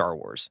 Abrams Star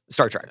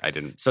Trek. I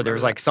didn't. So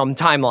there's like some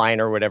timeline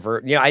or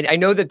whatever. You know, I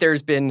know that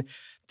there's been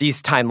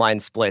these timeline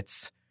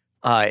splits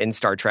in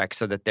Star Trek,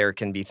 so that there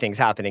can be things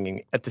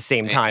happening at the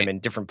same time in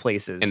different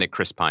places, and that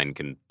Chris Pine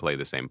can play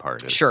the same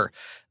part. Sure,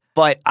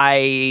 but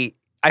I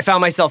found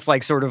myself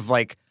like sort of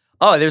like,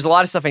 oh, there's a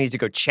lot of stuff I need to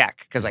go check,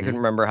 because I couldn't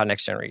remember how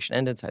Next Generation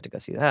ended, so I had to go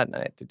see that, and I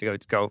had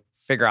to go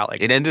figure out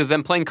like it ended with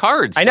them playing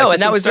cards. I know, like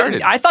and that was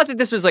started. I thought that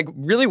this was like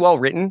really well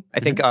written.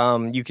 I think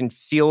you can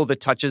feel the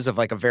touches of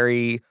like a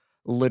very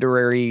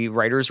literary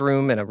writer's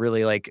room, and a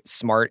really like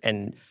smart,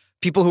 and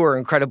people who are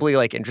incredibly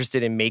like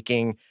interested in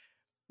making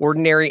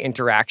ordinary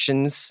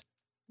interactions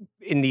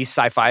in these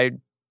sci-fi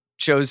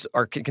shows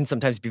can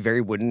sometimes be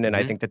very wooden, and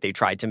I think that they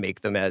tried to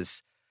make them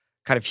as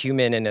kind of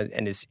human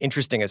and as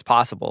interesting as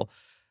possible.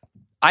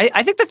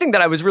 I think the thing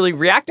that I was really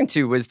reacting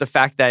to was the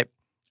fact that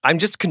I'm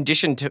just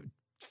conditioned to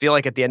feel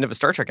like at the end of a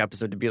Star Trek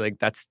episode to be like,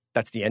 that's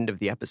the end of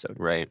the episode.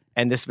 Right.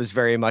 And this was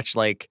very much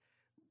like,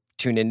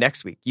 tune in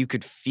next week. You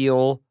could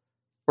feel,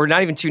 or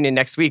not even tune in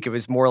next week. It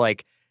was more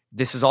like,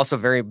 this is also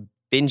very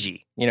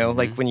bingey, you know,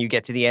 like when you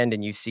get to the end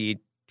and you see,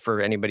 for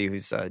anybody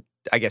who's,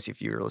 I guess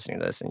if you're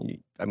listening to this, and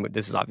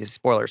this is obviously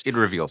spoilers. It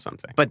reveals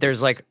something. But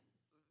there's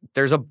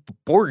a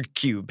Borg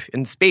cube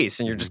in space,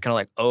 and you're just kind of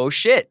like, oh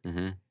shit.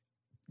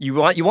 You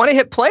want to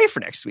hit play for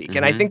next week.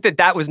 And I think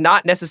that was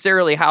not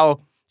necessarily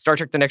how Star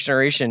Trek The Next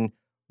Generation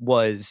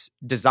was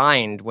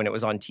designed when it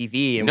was on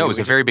TV. And no, it was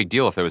a very big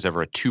deal if there was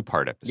ever a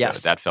 2-part episode.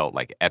 Yes. That felt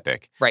like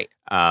epic. Right.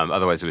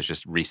 Otherwise, it was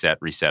just reset.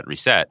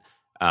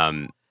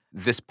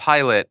 This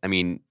pilot, I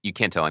mean, you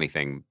can't tell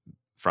anything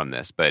from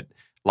this, but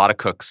a lot of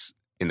cooks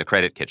in the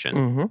credit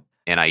kitchen.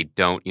 And I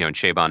don't, and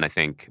Chabon, I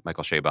think,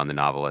 Michael Chabon, the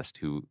novelist,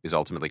 who is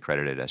ultimately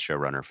credited as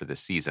showrunner for this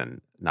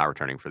season, not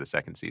returning for the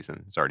second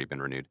season. It's already been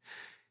renewed.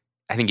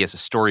 I think he has a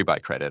story by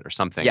credit or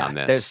something on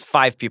this. There's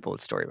 5 people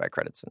with story by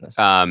credits in this.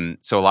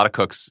 So a lot of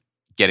cooks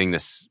getting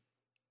this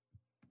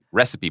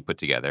recipe put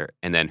together,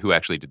 and then who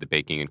actually did the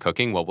baking and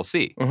cooking? Well, we'll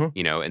see.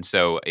 And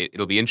so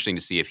it'll be interesting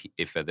to see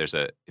if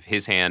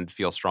his hand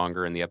feels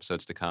stronger in the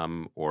episodes to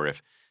come, or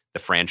if the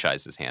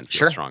franchise's hand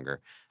feels stronger.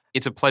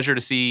 It's a pleasure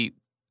to see,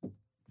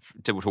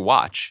 to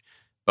watch,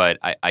 but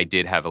I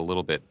did have a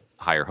little bit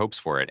higher hopes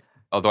for it.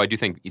 Although I do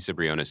think Issa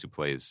Briones, who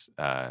plays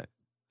the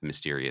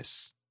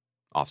mysterious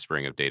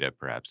offspring of Data,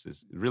 perhaps,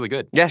 is really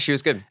good. Yeah, she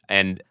was good.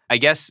 And I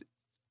guess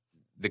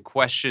the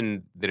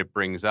question that it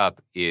brings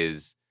up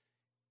is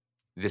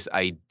this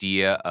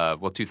idea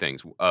of, well, 2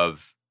 things,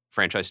 of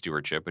franchise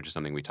stewardship, which is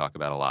something we talk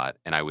about a lot.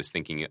 And I was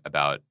thinking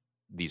about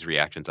these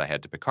reactions I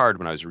had to Picard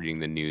when I was reading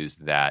the news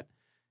that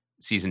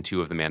season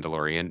 2 of The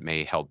Mandalorian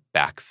may help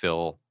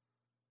backfill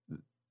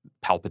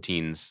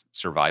Palpatine's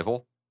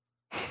survival.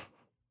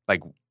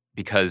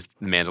 Because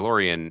The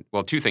Mandalorian,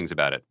 well, 2 things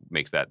about it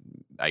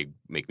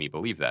make me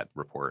believe that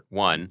report.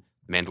 1,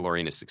 The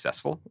Mandalorian is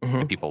successful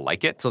and people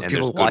like it, so and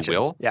people there's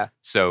goodwill. Yeah.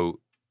 So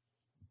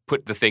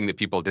put the thing that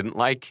people didn't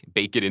like,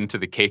 bake it into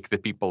the cake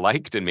that people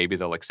liked, and maybe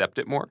they'll accept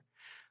it more.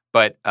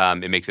 But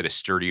it makes it a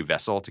sturdy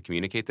vessel to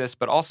communicate this.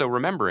 But also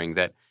remembering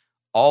that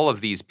all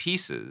of these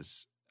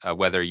pieces,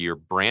 whether you're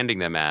branding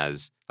them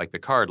as, like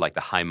Picard, like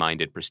the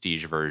high-minded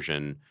prestige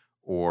version,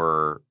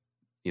 or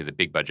the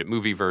big budget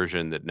movie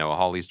version that Noah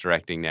Hawley's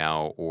directing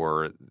now,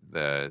 or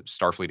the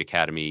Starfleet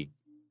Academy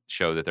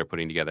show that they're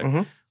putting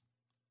together,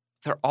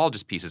 they're all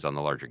just pieces on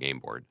the larger game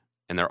board.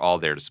 And they're all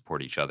there to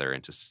support each other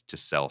and to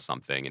sell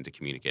something and to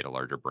communicate a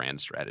larger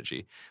brand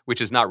strategy,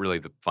 which is not really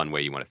the fun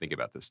way you want to think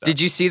about this stuff. Did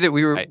you see that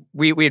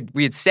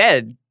we had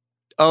said,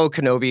 oh,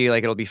 Kenobi,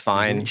 like, it'll be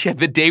fine. Yeah,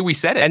 the day we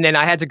said it. And then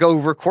I had to go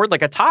record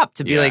like a top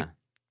to be like,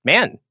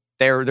 man,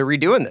 they're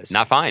redoing this.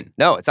 Not fine.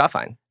 No, it's not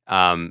fine.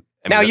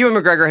 Ewan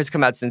McGregor has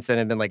come out since then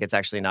and been like, it's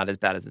actually not as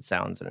bad as it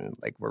sounds, and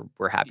like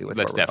we're happy with.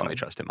 Let's definitely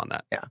trust him on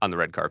that. Yeah. On the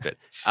red carpet.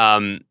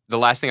 The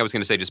last thing I was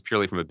going to say, just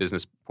purely from a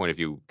business point of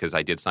view, because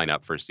I did sign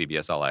up for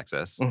CBS All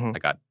Access. I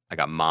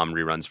got Mom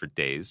reruns for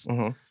days.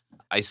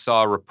 I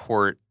saw a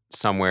report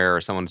somewhere,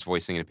 or someone's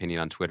voicing an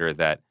opinion on Twitter,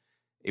 that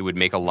it would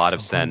make a lot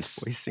of sense.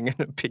 Voicing an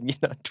opinion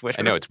on Twitter.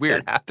 I know, it's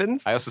weird. That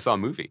happens. I also saw a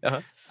movie.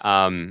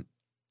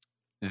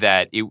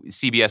 that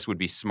CBS would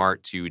be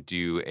smart to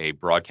do a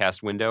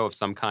broadcast window of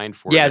some kind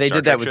for Yeah, their they Star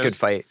did that Trek with shows. Good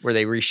Fight, where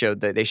they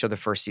showed the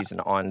first season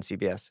on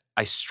CBS.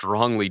 I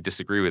strongly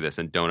disagree with this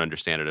and don't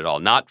understand it at all.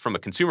 Not from a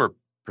consumer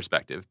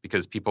perspective,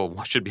 because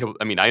people should be able.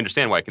 I mean, I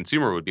understand why a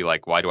consumer would be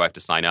like, why do I have to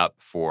sign up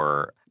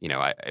for,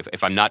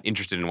 if I'm not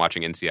interested in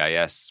watching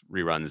NCIS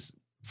reruns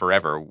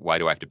forever, why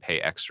do I have to pay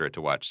extra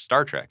to watch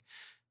Star Trek?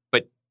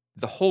 But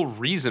the whole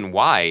reason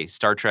why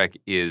Star Trek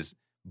is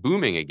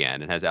booming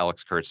again and has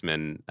Alex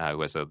Kurtzman,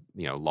 who has a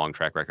long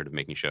track record of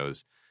making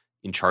shows,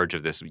 in charge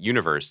of this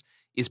universe,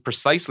 is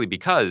precisely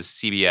because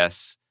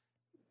CBS,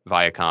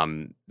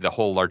 Viacom, the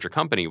whole larger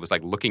company was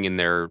like looking in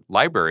their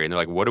library and they're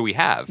like, what do we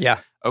have? Yeah.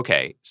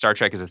 Okay, Star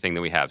Trek is a thing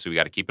that we have, so we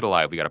got to keep it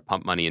alive. We got to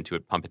pump money into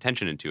it, pump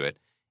attention into it.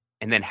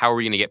 And then how are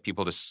we going to get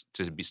people to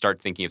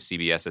start thinking of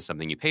CBS as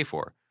something you pay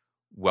for?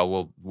 Well,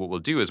 what we'll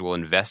do is we'll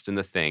invest in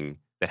the thing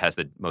that has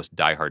the most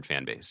diehard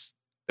fan base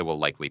that will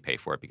likely pay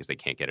for it because they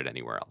can't get it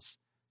anywhere else.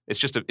 It's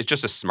just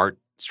a smart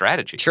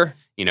strategy. Sure.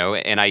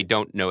 And I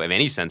don't know of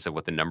any sense of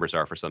what the numbers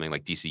are for something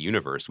like DC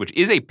Universe, which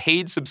is a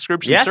paid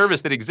subscription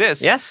service that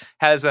exists. Yes.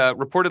 Has a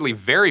reportedly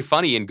very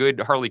funny and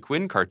good Harley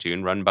Quinn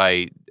cartoon run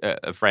by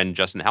a friend,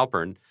 Justin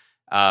Halpern.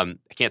 I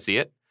can't see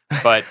it,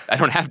 but I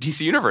don't have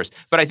DC Universe.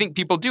 But I think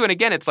people do. And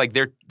again, it's like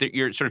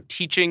you're sort of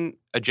teaching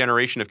a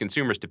generation of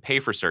consumers to pay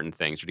for certain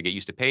things or to get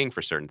used to paying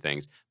for certain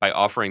things by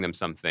offering them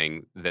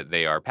something that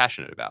they are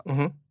passionate about.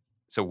 Mm-hmm.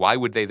 So why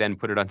would they then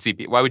put it on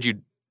CBS? Why would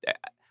you?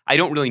 I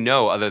don't really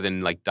know, other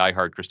than like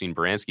diehard Christine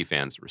Baranski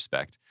fans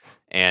respect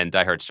and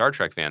diehard Star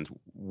Trek fans,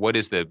 what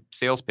is the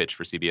sales pitch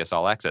for CBS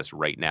All Access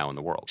right now in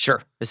the world?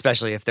 Sure,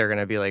 especially if they're going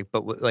to be like,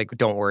 but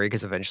don't worry,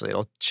 because eventually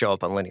it'll show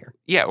up on linear.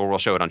 Yeah, or we'll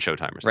show it on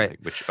Showtime or something,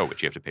 Right.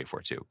 which you have to pay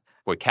for too.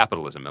 Boy,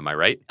 capitalism, am I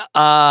right?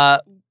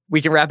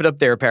 We can wrap it up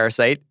there,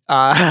 Parasite.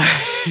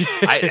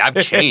 I've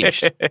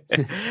changed.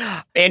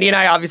 Andy and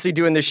I obviously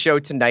doing this show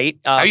tonight.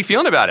 How are you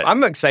feeling about it?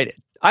 I'm excited.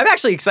 I'm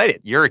actually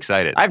excited. You're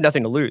excited. I have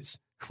nothing to lose.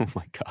 Oh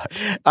my God.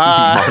 You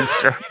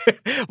monster.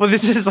 Well,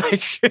 this is like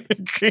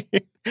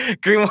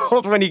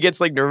Greenwald when he gets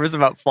like nervous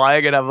about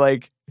flying, and I'm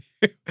like,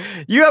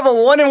 you have a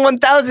 1 in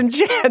 1,000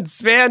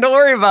 chance, man. Don't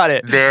worry about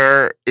it.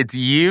 It's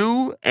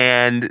you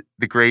and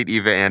the great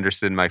Eva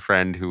Anderson, my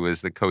friend, who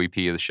was the co-EP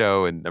of the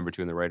show and number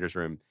 2 in the writer's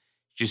room.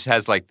 She just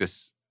has like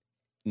this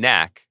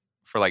knack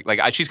for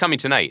she's coming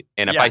tonight.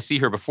 And if I see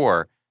her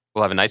before,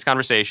 we'll have a nice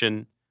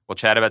conversation. We'll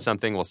chat about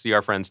something. We'll see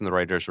our friends in the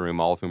writer's room,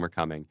 all of whom are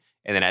coming.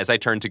 And then as I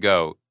turn to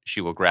go,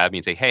 she will grab me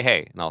and say,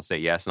 hey. And I'll say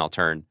yes, and I'll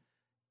turn.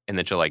 And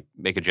then she'll like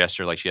make a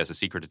gesture like she has a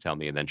secret to tell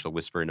me. And then she'll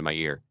whisper into my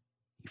ear,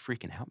 you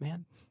freaking out,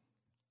 man?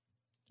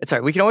 It's all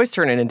right. We can always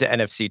turn it into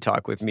NFC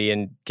talk with me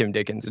and Kim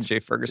Dickens and Jay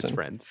Ferguson. It's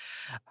friends.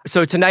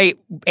 So tonight,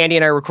 Andy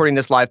and I are recording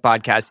this live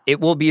podcast.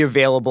 It will be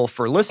available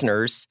for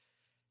listeners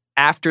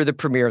after the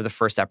premiere of the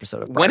first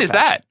episode of Briar When is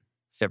Patch. that?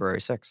 February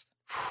 6th.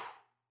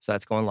 So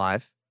that's going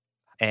live.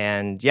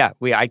 And yeah,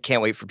 I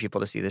can't wait for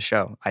people to see this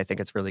show. I think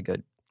it's really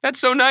good. That's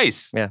so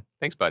nice. Yeah.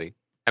 Thanks, buddy.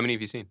 How many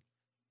have you seen?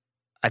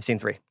 I've seen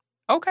 3.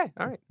 Okay.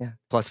 All right. Yeah.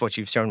 Plus what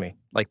you've shown me,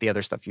 like the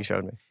other stuff you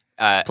showed me.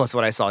 Plus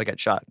what I saw get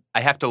shot.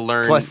 I have to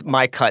learn. Plus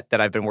my cut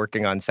that I've been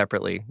working on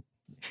separately.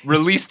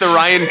 Release the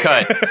Ryan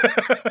cut.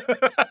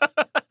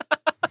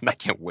 I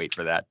can't wait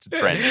for that to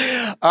trend.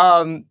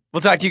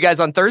 We'll talk to you guys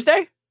on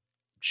Thursday.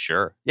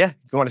 Sure. Yeah.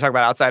 You want to talk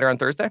about Outsider on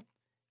Thursday?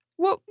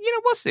 Well,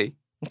 we'll see.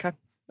 Okay.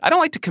 I don't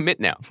like to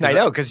commit now. I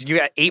know, because you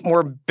got 8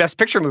 more Best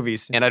Picture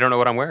movies. And I don't know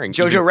what I'm wearing.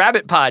 Jojo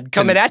Rabbit Pod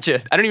coming at you.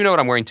 I don't even know what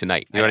I'm wearing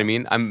tonight. You know what I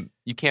mean?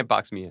 You can't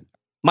box me in.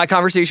 My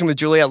conversation with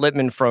Juliette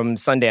Littman from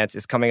Sundance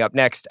is coming up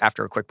next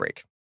after a quick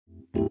break.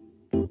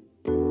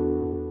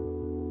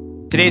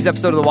 Today's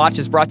episode of The Watch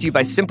is brought to you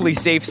by Simply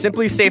Safe.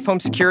 Simply Safe Home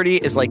Security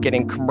is like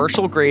getting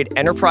commercial-grade,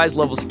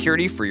 enterprise-level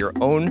security for your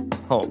own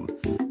home.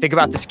 Think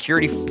about the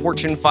security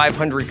Fortune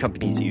 500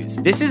 companies use.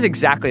 This is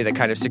exactly the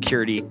kind of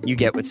security you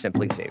get with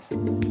Simply Safe.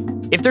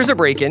 If there's a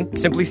break-in,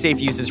 Simply Safe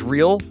uses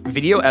real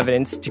video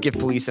evidence to give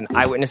police an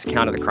eyewitness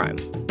account of the crime.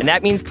 And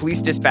that means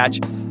police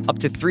dispatch up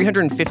to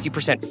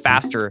 350%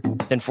 faster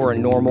than for a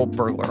normal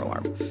burglar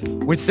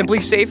alarm. With Simply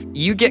Safe,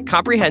 you get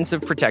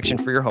comprehensive protection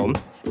for your home.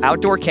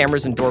 Outdoor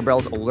cameras and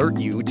doorbells alert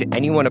you to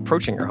anyone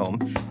approaching your home.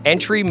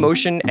 Entry,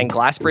 motion, and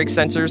glass break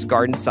sensors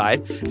guard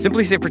inside.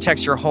 Simply Safe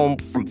protects your home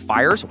from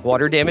fires,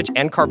 water damage,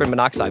 and carbon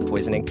monoxide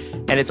poisoning.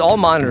 And it's all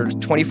monitored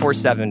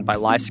 24/7 by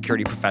live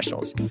security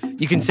professionals.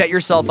 You can set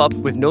yourself up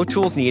with no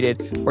tools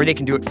needed, or they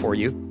can do it for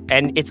you.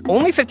 And it's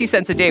only 50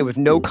 cents a day with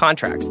no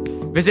contracts.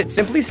 Visit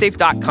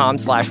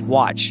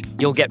simplysafe.com/watch.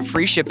 You'll get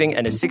free shipping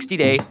and a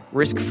 60-day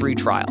risk-free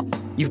trial.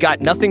 You've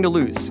got nothing to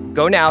lose.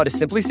 Go now to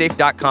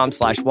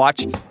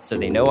simplysafe.com/watch so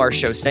they know our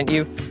show sent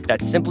you.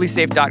 That's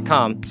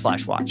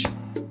simplysafe.com/watch.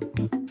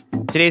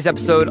 Today's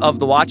episode of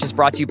The Watch is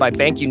brought to you by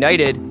Bank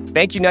United.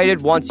 Bank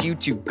United wants you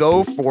to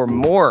go for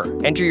more.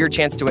 Enter your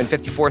chance to win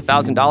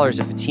 $54,000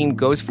 if a team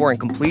goes for and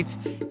completes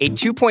a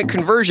 2-point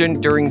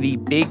conversion during the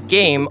big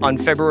game on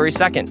February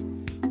 2nd.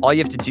 All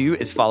you have to do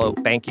is follow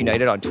Bank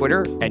United on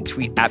Twitter and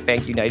tweet at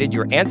Bank United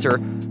your answer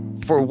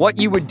for what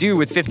you would do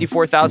with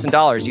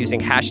 $54,000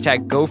 using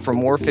hashtag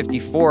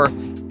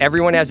GoForMore54.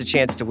 everyone has a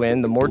chance to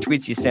win. The more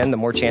tweets you send, the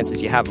more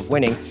chances you have of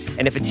winning.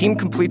 And if a team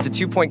completes a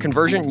 2-point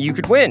conversion, you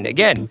could win.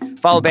 Again,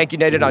 follow Bank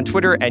United on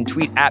Twitter and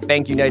tweet at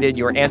Bank United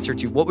your answer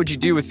to what would you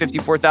do with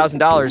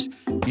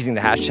 $54,000 using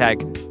the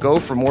hashtag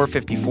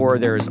 #GoForMore54.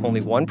 There is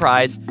only one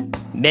prize.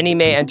 Many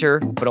may enter,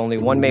 but only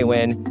one may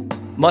win.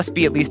 Must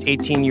be at least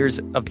 18 years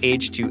of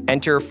age to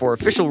enter. For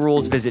official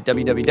rules, visit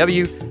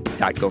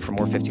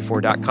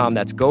www.goformore54.com.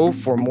 That's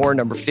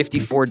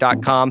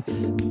goformore54.com.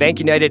 Bank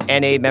United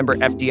NA, member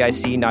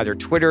FDIC. Neither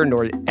Twitter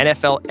nor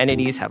NFL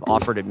entities have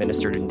offered,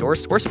 administered,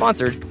 endorsed, or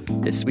sponsored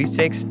this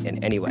sweepstakes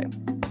in any way.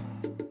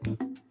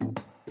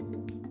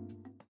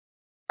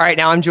 All right,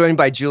 now I'm joined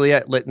by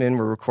Juliet Littman.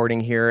 We're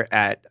recording here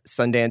at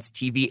Sundance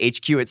TV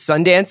HQ at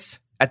Sundance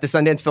at the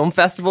Sundance Film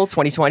Festival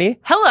 2020.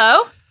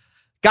 Hello.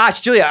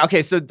 Gosh, Julia,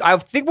 okay, so I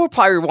think we'll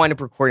probably wind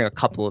up recording a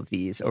couple of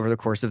these over the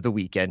course of the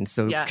weekend.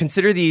 So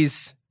Consider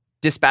these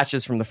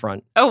dispatches from the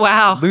front. Oh,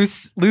 wow.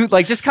 Loose,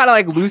 like just kind of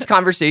like loose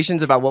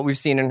conversations about what we've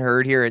seen and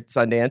heard here at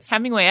Sundance.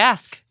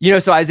 Hemingway-esque. You know,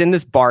 so I was in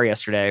this bar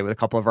yesterday with a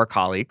couple of our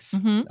colleagues,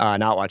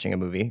 not watching a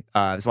movie.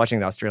 I was watching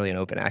the Australian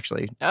Open,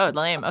 actually. Oh,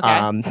 lame.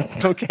 Okay.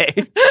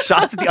 Okay.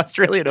 Shots at the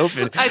Australian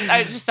Open.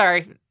 I just,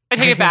 sorry. I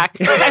take it back.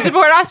 I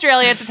support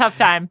Australia. It's a tough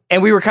time.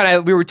 And we were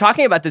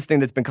talking about this thing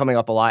that's been coming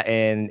up a lot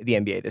in the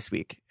NBA this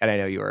week. And I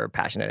know you are a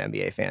passionate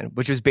NBA fan,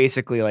 which was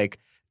basically like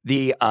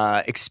the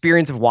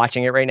experience of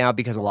watching it right now,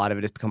 because a lot of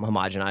it has become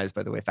homogenized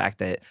by the fact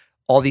that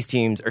all these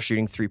teams are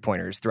shooting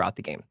 3-pointers throughout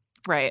the game.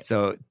 Right.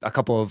 So a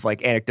couple of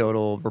like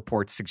anecdotal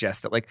reports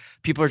suggest that like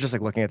people are just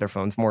like looking at their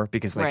phones more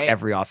because like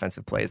every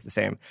offensive play is the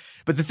same.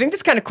 But the thing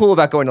that's kind of cool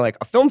about going to like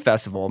a film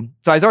festival,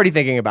 so I was already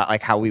thinking about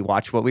like how we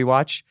watch what we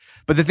watch.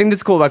 But the thing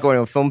that's cool about going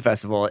to a film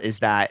festival is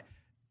that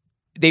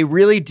they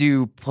really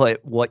do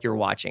put what you're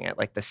watching at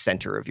like the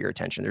center of your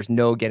attention. There's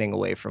no getting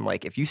away from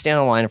like, if you stand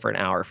in line for an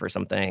hour for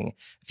something,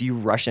 if you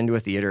rush into a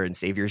theater and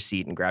save your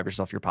seat and grab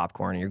yourself your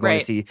popcorn and you're going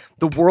to see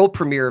the world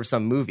premiere of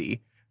some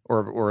movie,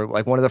 or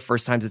like one of the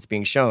first times it's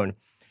being shown,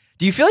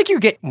 do you feel like you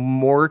get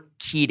more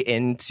keyed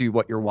into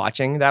what you're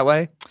watching that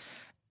way?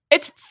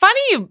 It's funny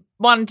you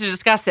wanted to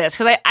discuss this,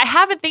 because I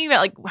have been thinking about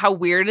like how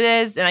weird it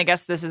is, and I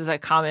guess this is a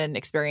common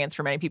experience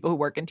for many people who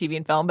work in TV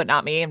and film, but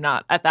not me. I'm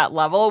not at that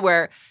level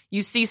where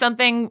you see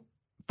something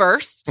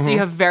first, so you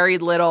have very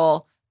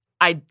little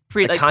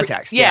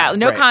context.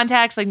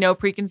 Context, like no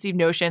preconceived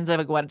notions of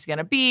like what it's going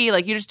to be.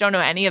 Like you just don't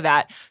know any of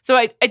that. So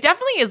it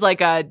definitely is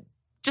like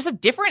just a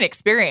different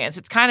experience.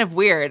 It's kind of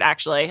weird,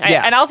 actually.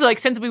 And also, like,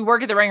 since we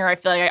work at The Ringer, I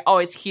feel like I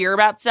always hear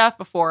about stuff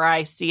before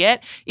I see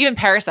it. Even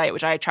Parasite,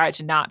 which I tried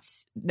to not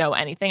know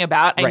anything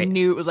about. I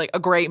knew it was, like, a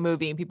great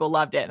movie and people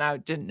loved it, and I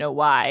didn't know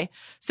why.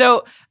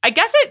 So I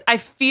guess I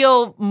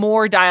feel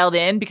more dialed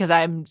in because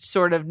I'm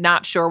sort of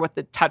not sure what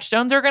the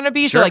touchstones are going to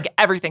be. Sure. So, like,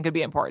 everything could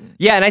be important.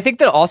 Yeah, and I think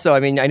that also, I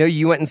mean, I know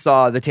you went and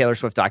saw the Taylor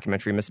Swift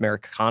documentary, Miss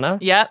Americana.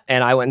 Yep.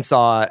 And I went and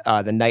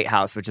saw The Night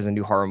House, which is a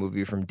new horror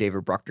movie from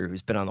David Bruckner,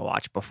 who's been on The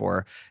Watch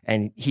before.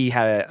 And he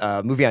had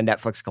a movie on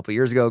Netflix a couple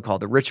years ago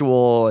called The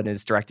Ritual, and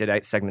is directed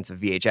at segments of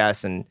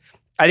VHS. And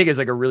I think is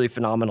like a really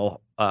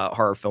phenomenal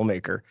horror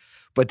filmmaker.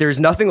 But there's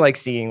nothing like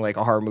seeing like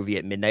a horror movie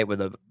at midnight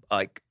with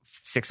like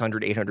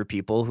 600, 800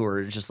 people who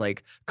are just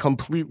like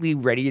completely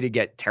ready to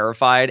get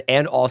terrified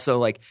and also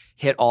like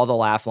hit all the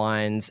laugh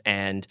lines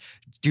and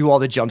do all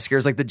the jump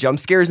scares. Like the jump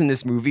scares in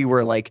this movie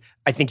were like,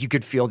 I think you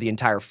could feel the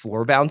entire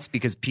floor bounce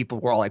because people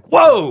were all like,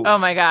 whoa. Oh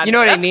my God. You know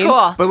what I mean?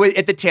 Cool. But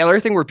at the Taylor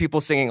thing, were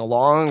people singing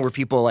along? Were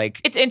people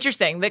like... It's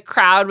interesting. The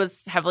crowd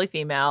was heavily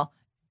female.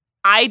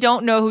 I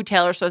don't know who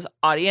Taylor Swift's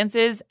audience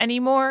is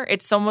anymore.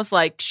 It's almost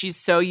like she's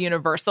so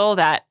universal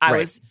that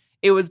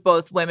it was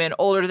both women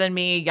older than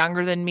me,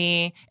 younger than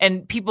me,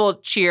 and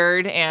people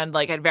cheered and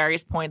like at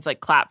various points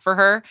like clapped for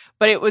her.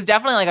 But it was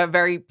definitely like a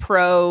very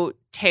pro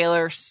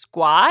Taylor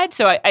squad.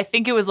 So I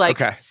think it was like,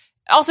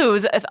 also it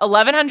was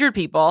 1,100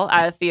 people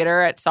at a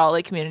theater at Salt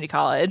Lake Community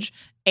College.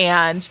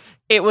 And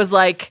it was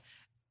like,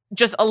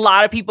 just a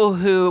lot of people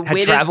who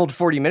had traveled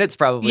 40 minutes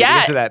probably to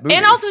get to that movie.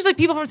 And also just like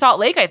people from Salt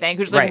Lake, I think,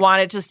 who just like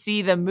wanted to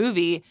see the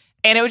movie.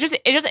 And it's just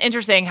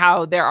interesting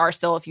how there are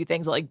still a few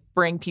things that like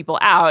bring people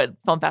out,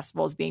 film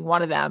festivals being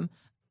one of them,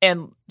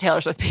 and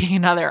Taylor Swift being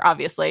another,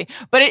 obviously.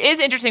 But it is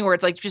interesting where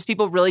it's like just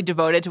people really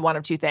devoted to one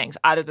of two things,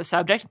 either the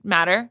subject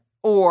matter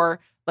or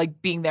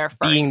like being there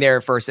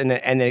first.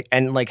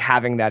 And like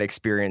having that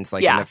experience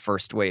like in the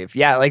first wave.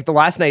 Yeah, like the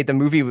last night, the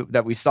movie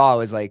that we saw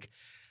was like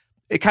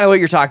kind of what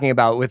you're talking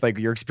about with like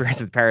your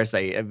experience with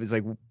Parasite. It was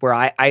like where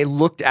I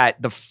looked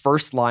at the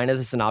first line of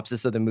the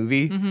synopsis of the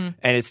movie and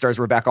it stars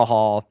Rebecca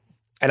Hall.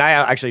 And I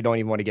actually don't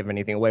even want to give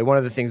anything away. One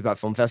of the things about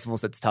film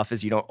festivals that's tough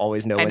is you don't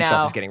always know when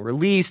stuff is getting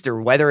released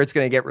or whether it's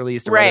going to get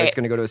released or whether it's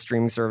going to go to a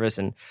streaming service.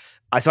 And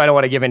so I don't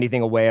want to give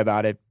anything away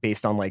about it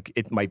based on like,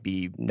 it might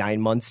be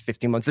 9 months,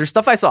 15 months. There's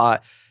stuff I saw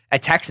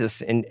at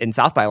Texas in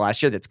South by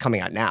last year that's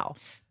coming out now.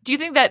 Do you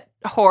think that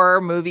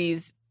horror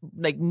movies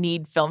like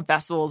need film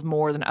festivals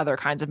more than other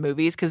kinds of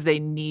movies because they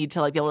need to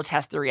like be able to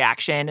test the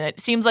reaction? And it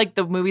seems like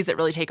the movies that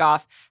really take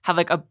off have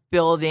like a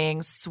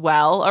building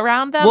swell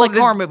around them,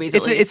 horror movies.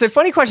 It's a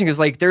funny question because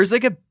like there's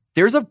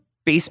a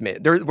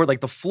basement. Where like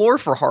the floor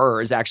for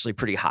horror is actually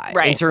pretty high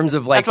Right. in terms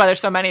of like. That's why there's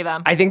so many of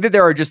them. I think that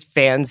there are just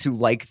fans who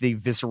like the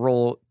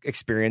visceral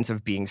experience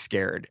of being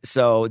scared.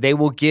 So they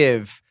will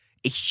give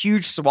a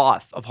huge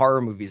swath of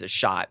horror movies a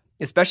shot,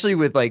 especially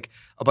with like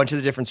a bunch of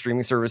the different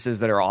streaming services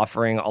that are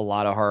offering a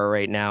lot of horror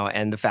right now.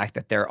 And the fact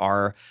that there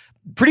are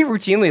pretty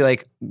routinely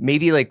like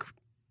maybe like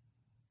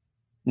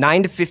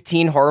 9 to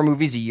 15 horror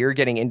movies a year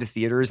getting into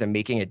theaters and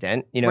making a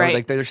dent. You know, Right.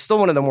 like they're still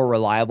one of the more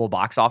reliable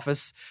box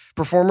office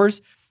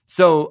performers.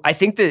 So I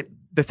think that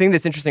the thing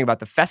that's interesting about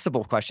the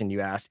festival question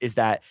you asked is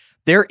that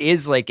there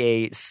is like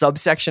a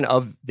subsection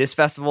of this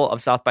festival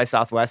of South by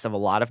Southwest of a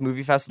lot of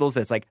movie festivals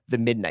that's like the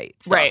midnight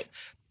stuff. Right.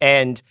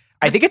 And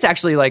I think it's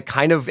actually like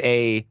kind of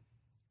a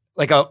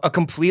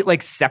complete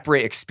like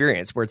separate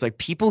experience where it's like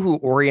people who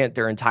orient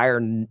their entire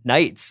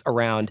nights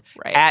around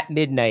Right. at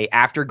midnight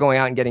after going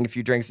out and getting a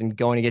few drinks and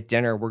going to get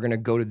dinner, we're going to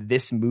go to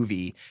this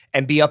movie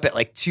and be up at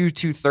like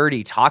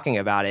 2:30 talking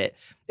about it.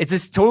 It's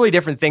this totally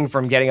different thing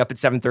from getting up at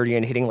 7:30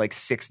 and hitting like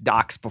 6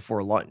 docs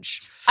before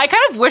lunch. I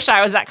kind of wish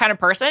I was that kind of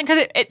person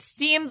because it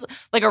seems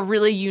like a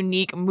really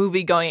unique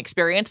movie-going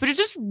experience, which is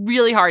just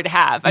really hard to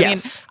have. I mean,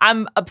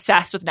 I'm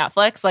obsessed with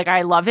Netflix. Like,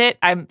 I love it.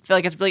 I feel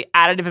like it's really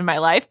additive in my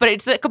life, but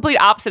it's the complete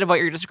opposite of what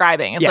you're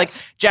describing. It's like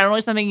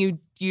generally something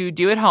you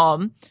do at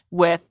home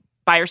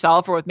by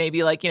yourself or with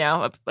maybe like, you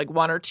know, like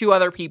one or two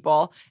other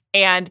people.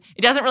 And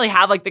it doesn't really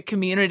have like the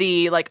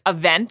community like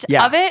event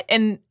of it.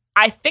 And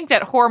I think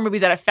that horror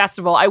movies at a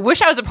festival, I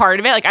wish I was a part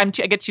of it. Like I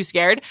get too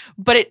scared,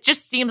 but it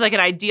just seems like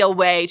an ideal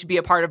way to be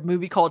a part of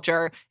movie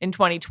culture in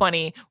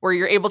 2020 where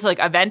you're able to like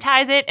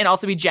eventize it and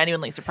also be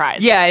genuinely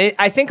surprised. Yeah,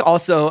 I think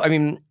also, I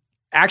mean,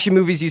 action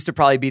movies used to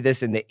probably be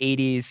this in the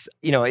 80s.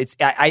 You know,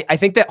 I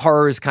think that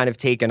horror has kind of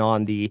taken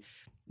on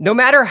no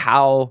matter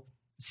how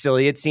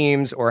silly it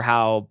seems or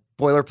how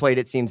boilerplate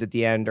it seems at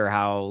the end or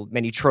how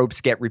many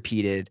tropes get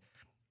repeated,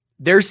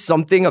 there's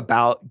something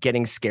about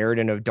getting scared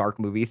in a dark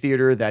movie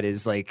theater that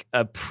is like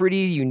a pretty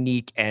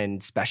unique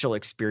and special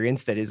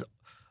experience that is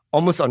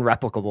almost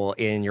unreplicable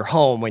in your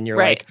home when you're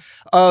like,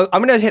 I'm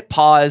going to hit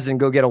pause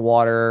and go get a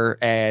water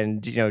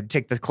and, you know,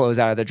 take the clothes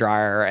out of the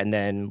dryer and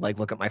then like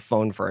look at my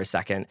phone for a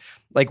second.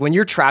 Like when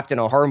you're trapped in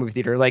a horror movie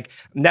theater, like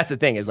that's the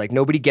thing is like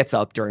nobody gets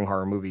up during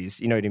horror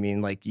movies. You know what I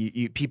mean? Like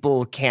you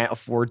people can't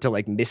afford to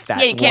like miss that.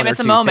 Yeah, you can't one or miss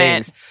a two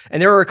moment. things.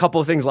 And there were a couple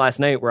of things last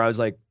night where I was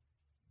like,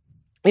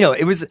 you know,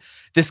 it was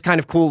this kind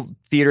of cool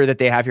theater that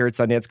they have here at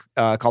Sundance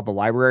called the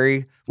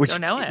Library, which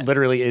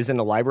literally is in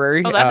a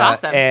library. Oh, that's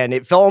awesome. And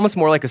it felt almost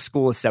more like a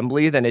school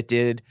assembly than it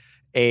did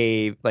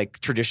a like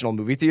traditional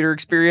movie theater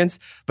experience.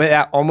 But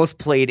that almost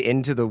played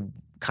into the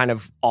kind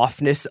of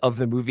offness of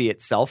the movie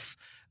itself,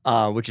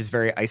 which is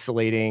very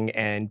isolating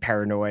and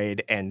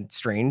paranoid and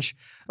strange.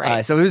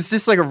 Right. So it was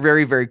just like a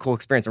very, very cool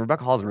experience. And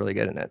Rebecca Hall's really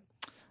good in it.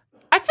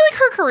 I feel like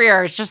her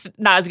career is just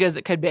not as good as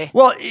it could be.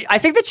 Well, I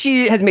think that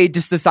she has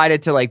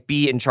decided to like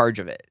be in charge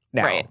of it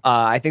now. Right.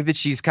 I think that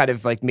she's kind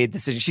of like made the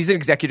decision. She's an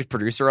executive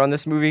producer on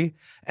this movie.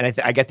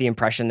 And I get the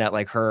impression that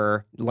like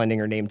her lending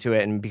her name to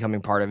it and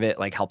becoming part of it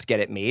like helped get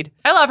it made.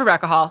 I love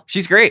Rebecca Hall.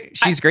 She's great.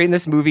 She's great in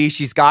this movie.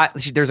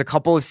 There's a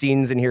couple of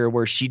scenes in here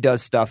where she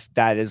does stuff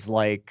that is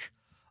like,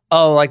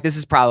 oh, like this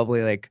is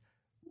probably like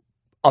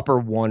upper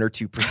 1 or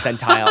 2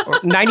 percentile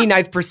or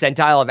 99th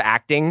percentile of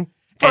acting.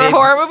 For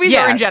horror movies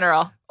or in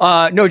general?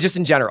 No, just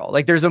in general.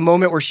 Like there's a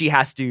moment where she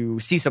has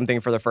to see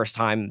something for the first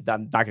time that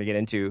I'm not going to get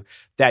into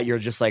that you're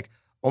just like,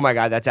 oh my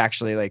God, that's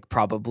actually like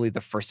probably the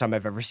first time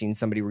I've ever seen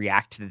somebody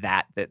react to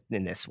that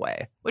in this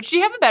way. Would she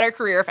have a better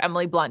career if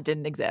Emily Blunt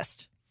didn't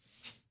exist?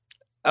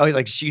 Oh,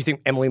 like you think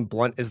Emily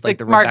Blunt is like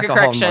the market Rebecca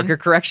correction. Hall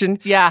market correction?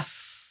 Yeah.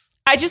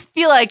 I just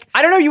feel like...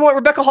 I don't know. You want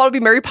Rebecca Hall to be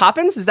Mary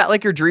Poppins? Is that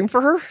like your dream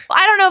for her?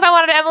 I don't know if I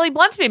wanted Emily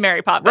Blunt to be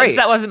Mary Poppins. Right.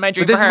 That wasn't my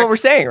dream But this for her. is what we're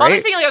saying, right? I'm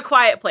just thinking like A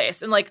Quiet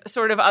Place and like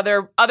sort of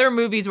other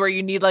movies where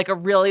you need like a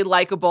really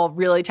likable,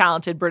 really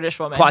talented British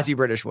woman.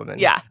 Quasi-British woman.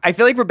 Yeah. I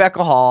feel like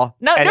Rebecca Hall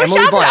No and Emily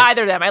shots Blunt, at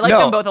either of them. I like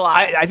them both a lot.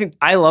 I think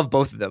I love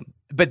both of them.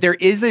 But there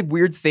is a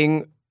weird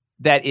thing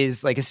that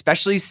is like,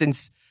 especially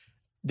since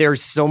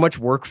there's so much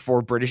work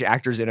for British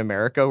actors in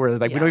America where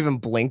like we don't even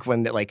blink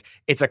when like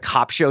it's a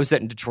cop show set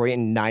in Detroit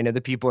and 9 of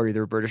the people are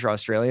either British or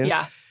Australian.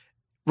 Yeah.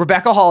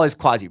 Rebecca Hall is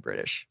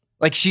quasi-British.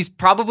 Like she's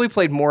probably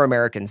played more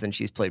Americans than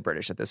she's played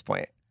British at this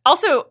point.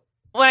 Also,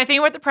 when I think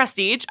about The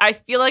Prestige, I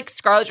feel like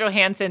Scarlett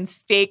Johansson's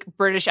fake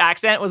British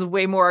accent was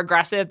way more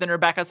aggressive than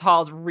Rebecca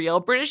Hall's real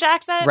British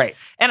accent. Right.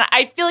 And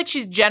I feel like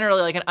she's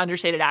generally like an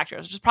understated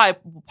actress, which is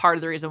probably part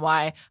of the reason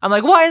why I'm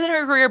like, why isn't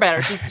her career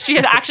better? She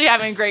is actually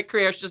having a great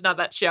career. She's just not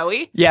that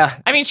showy. Yeah.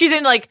 I mean, she's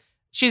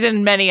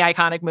in many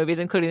iconic movies,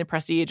 including The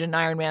Prestige and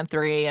Iron Man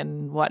 3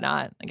 and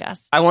whatnot, I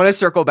guess. I want to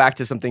circle back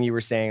to something you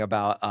were saying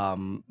about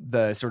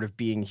the sort of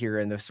being here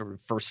in the sort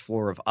of first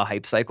floor of a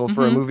hype cycle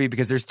for a movie,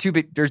 because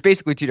there's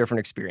basically 2 different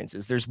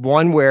experiences. There's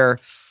one where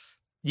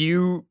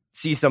you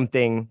see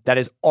something that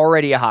is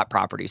already a hot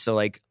property. So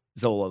like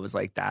Zola was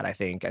like that, I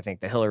think. I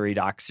think the Hillary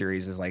doc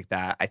series is like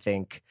that. I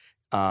think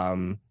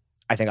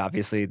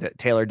obviously the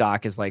Taylor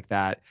doc is like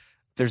that.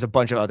 There's a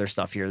bunch of other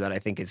stuff here that I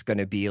think is going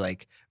to be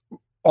like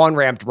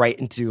on-ramped right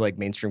into like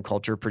mainstream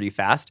culture pretty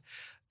fast.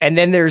 And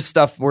then there's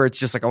stuff where it's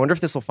just like, I wonder if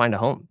this will find a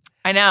home.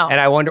 I know. And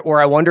I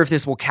wonder if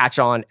this will catch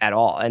on at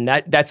all. And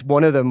that's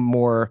one of the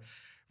more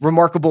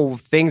remarkable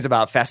things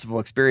about festival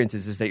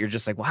experiences is that you're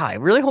just like, wow, I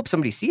really hope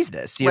somebody sees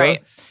this. You know?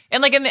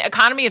 And like in the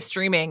economy of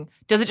streaming,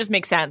 does it just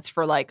make sense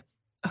for like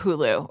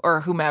Hulu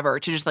or whomever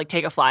to just like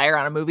take a flyer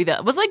on a movie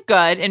that was like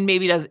good and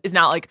maybe is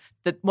not like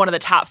one of the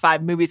top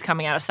 5 movies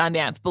coming out of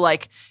Sundance, but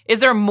like,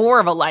 is there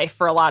more of a life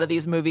for a lot of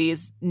these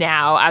movies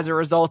now as a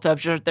result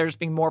of there's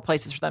being more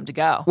places for them to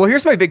go? Well,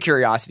 here's my big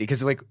curiosity,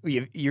 because like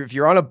if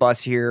you're on a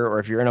bus here, or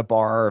if you're in a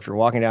bar, or if you're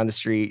walking down the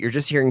street, you're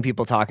just hearing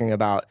people talking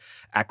about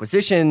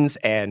acquisitions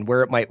and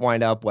where it might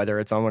wind up, whether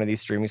it's on one of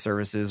these streaming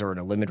services or in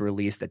a limited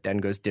release that then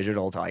goes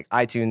digital to like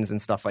iTunes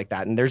and stuff like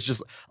that. And there's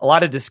just a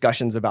lot of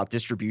discussions about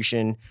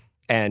distribution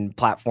and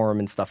platform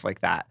and stuff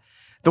like that.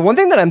 The one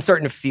thing that I'm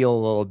starting to feel a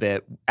little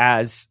bit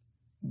as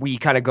we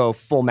kind of go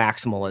full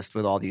maximalist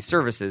with all these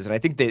services, and I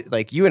think that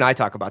like you and I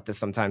talk about this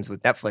sometimes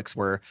with Netflix,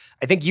 where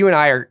I think you and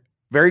I are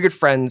very good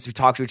friends who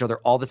talk to each other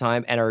all the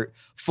time and are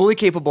fully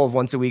capable of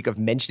once a week of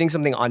mentioning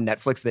something on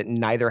Netflix that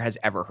neither has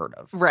ever heard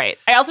of. Right.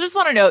 I also just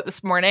want to note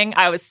this morning,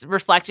 I was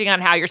reflecting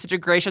on how you're such a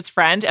gracious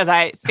friend, as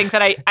I think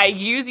that I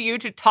use you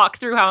to talk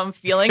through how I'm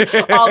feeling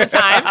all the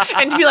time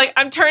and to be like,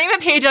 I'm turning the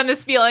page on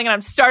this feeling and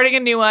I'm starting a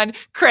new one.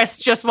 Chris,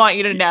 just want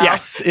you to know.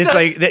 Yes. It's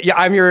like,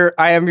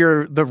 I am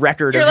the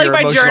record of like your my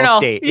emotional journal.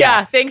 state.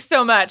 Yeah. Thanks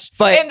so much.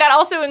 But, and that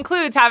also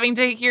includes having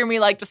to hear me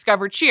like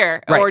discover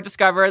Cheer or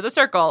discover The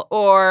Circle,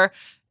 or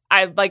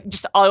I like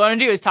just all I want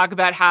to do is talk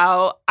about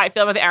how I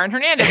feel about the Aaron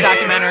Hernandez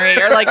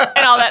documentary or like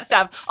and all that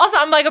stuff. Also,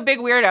 I'm like a big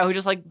weirdo who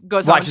just like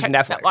goes watches home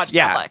Netflix. Watches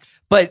Netflix.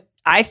 But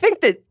I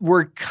think that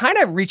we're kind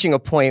of reaching a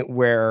point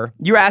where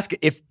you ask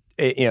if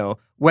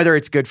whether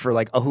it's good for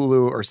like a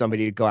Hulu or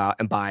somebody to go out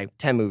and buy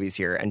 10 movies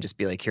here and just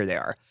be like, here they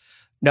are.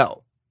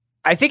 No.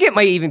 I think it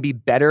might even be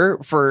better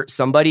for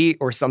somebody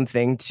or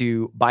something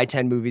to buy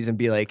 10 movies and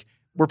be like,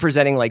 we're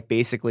presenting like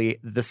basically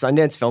the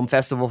Sundance Film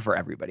Festival for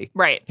everybody.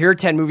 Right. Here are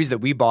 10 movies that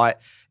we bought.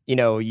 You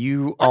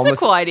That's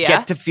almost a cool idea.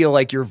 Get to feel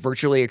like you're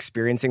virtually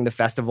experiencing the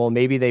festival.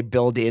 Maybe they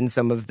build in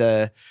some of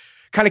the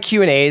kind of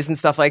Q&As and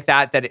stuff like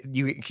that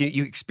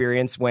you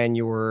experience when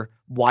you're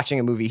watching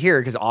a movie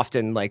here, because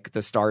often like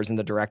the stars and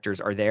the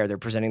directors are there. They're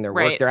presenting their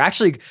work. They're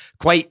actually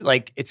quite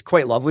like, it's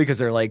quite lovely because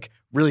they're like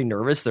really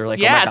nervous. They're like,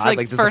 oh my God,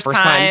 like this is the first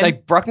time.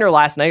 Like Bruckner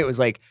last night was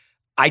like,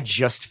 I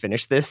just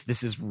finished this.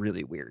 This is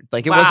really weird.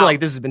 Like, it wasn't like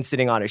this has been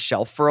sitting on a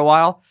shelf for a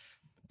while.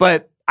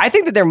 But I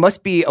think that there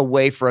must be a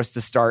way for us to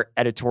start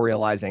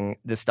editorializing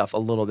this stuff a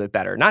little bit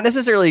better. Not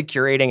necessarily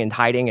curating and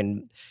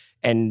hiding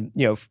and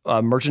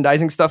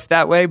merchandising stuff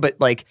that way, but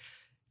like,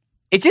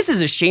 it just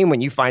is a shame when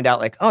you find out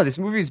like, oh, this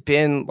movie's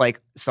been like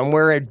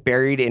somewhere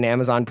buried in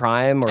Amazon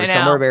Prime or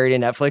somewhere buried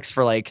in Netflix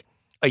for like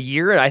a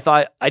year. And I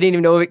didn't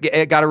even know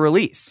it got a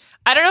release.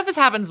 I don't know if this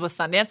happens with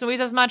Sundance movies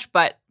as much,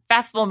 but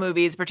festival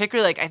movies,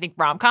 particularly like I think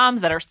rom-coms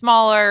that are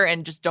smaller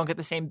and just don't get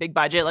the same big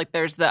budget. Like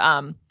there's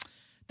the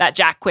that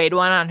Jack Quaid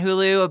one on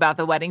Hulu about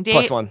the wedding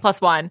date.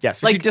 Plus one.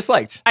 Yes, which you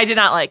disliked. I did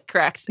not like,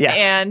 correct. Yes.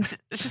 And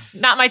it's just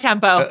not my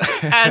tempo,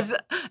 as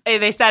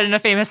they said in a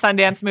famous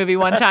Sundance movie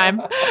one time.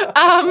 But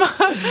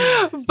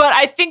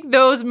I think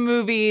those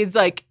movies,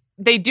 like,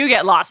 they do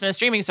get lost in a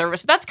streaming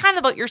service. But that's kind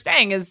of what you're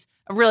saying is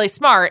really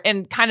smart,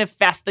 and kind of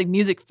like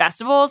music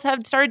festivals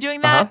have started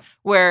doing that,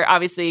 where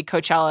obviously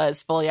Coachella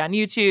is fully on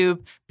YouTube.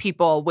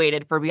 People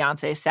waited for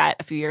Beyonce's set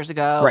a few years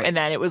ago, and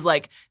then it was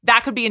like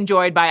that could be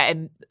enjoyed by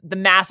the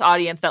mass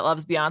audience that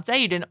loves Beyonce.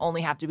 You didn't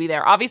only have to be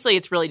there. Obviously,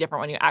 it's really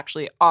different when you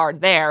actually are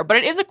there, but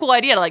it is a cool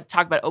idea to like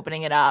talk about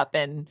opening it up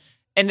and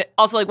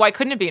also, like, why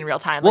couldn't it be in real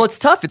time? Well, it's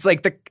tough. It's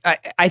like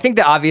I think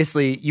that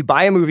obviously you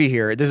buy a movie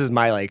here. This is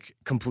my like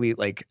complete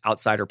like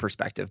outsider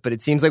perspective, but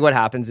it seems like what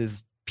happens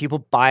is people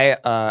buy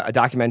a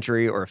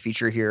documentary or a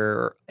feature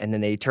here, and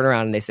then they turn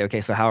around and they say,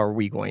 okay, so how are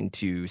we going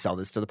to sell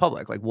this to the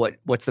public? Like,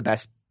 what's the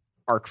best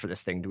arc for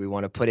this thing? Do we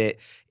want to put it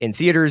in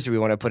theaters? Do we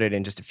want to put it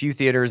in just a few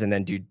theaters and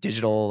then do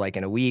digital like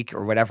in a week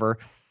or whatever?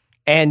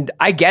 And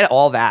I get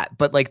all that,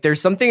 but like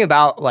there's something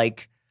about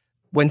like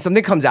when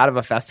something comes out of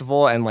a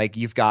festival and like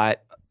you've got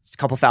a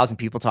couple thousand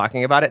people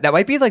talking about it, that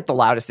might be like the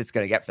loudest it's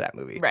going to get for that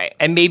movie. Right.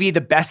 And maybe the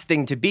best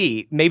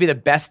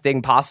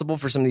thing possible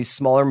for some of these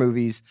smaller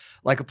movies,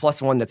 like a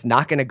Plus One that's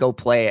not going to go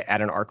play at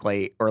an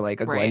ArcLight or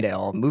like a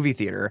Glendale movie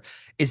theater,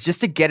 is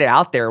just to get it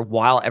out there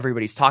while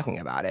everybody's talking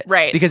about it.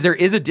 Right. Because there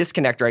is a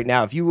disconnect right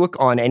now. If you look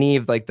on any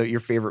of like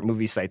your favorite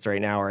movie sites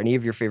right now, or any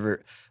of your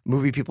favorite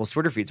movie people's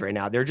Twitter feeds right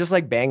now, they're just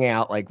like banging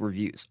out like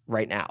reviews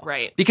right now.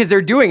 Right. Because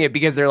they're doing it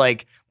because they're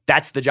like,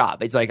 that's the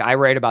job. It's like, I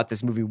write about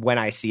this movie when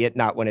I see it,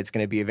 not when it's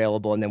going to be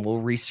available, and then we'll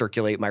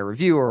recirculate my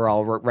review or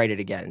I'll write it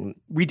again.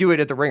 We do it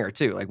at The Ringer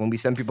too. Like when we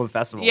send people to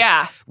festivals,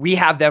 we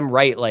have them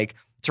write like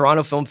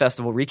Toronto Film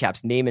Festival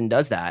recaps. Naaman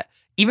does that,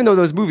 even though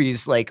those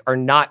movies like are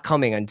not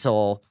coming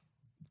until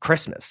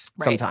Christmas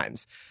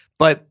sometimes.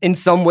 But in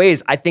some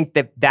ways, I think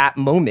that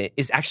moment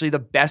is actually the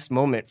best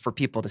moment for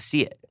people to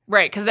see it.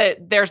 Right, because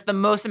there's the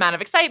most amount of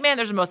excitement,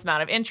 there's the most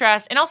amount of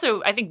interest, and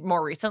also I think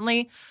more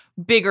recently,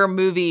 bigger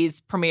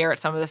movies premiere at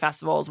some of the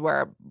festivals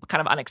where kind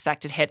of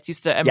unexpected hits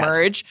used to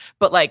emerge. Yes.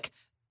 But like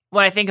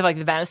when I think of like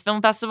the Venice Film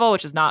Festival,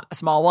 which is not a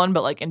small one,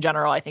 but like in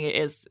general, I think it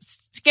is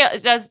scale.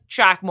 It does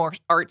track more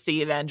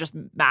artsy than just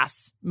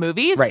mass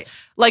movies. Right,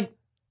 like.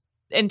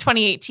 In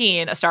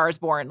 2018, A Star Is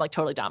Born like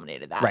totally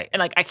dominated that. Right. And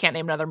like I can't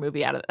name another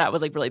movie out of that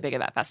was like really big at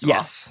that festival.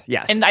 Yes.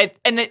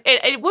 And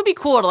it would be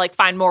cool to like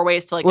find more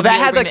ways to like that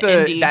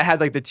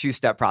had like the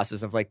two-step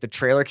process of like the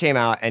trailer came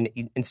out and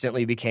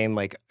instantly became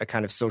like a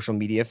kind of social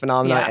media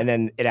phenomenon, and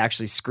then it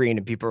actually screened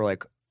and people were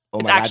like,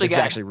 "Oh my god, this is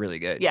actually really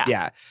good."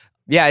 Yeah.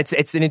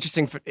 It's an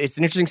interesting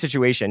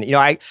situation. You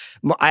know,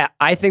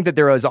 I think that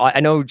there was.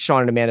 I know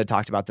Sean and Amanda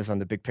talked about this on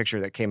the Big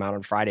Picture that came out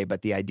on Friday,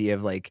 but the idea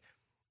of like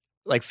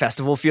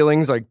festival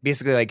feelings, like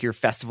basically like your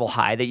festival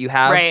high that you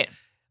have. Right.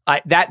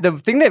 The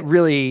thing that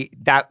really,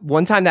 that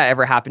one time that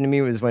ever happened to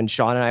me was when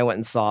Sean and I went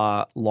and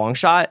saw Long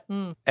Shot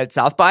at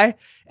South by,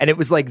 and it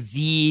was like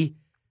the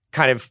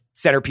kind of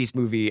centerpiece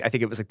movie. I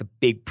think it was like the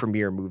big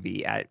premiere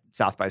movie at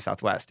South by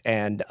Southwest.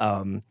 And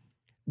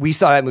we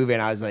saw that movie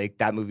and I was like,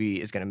 that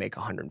movie is going to make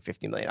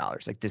 $150 million.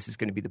 Like this is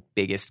going to be the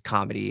biggest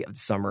comedy of the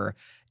summer.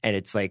 And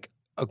it's like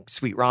a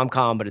sweet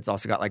rom-com, but it's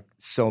also got like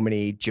so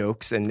many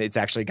jokes and it's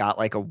actually got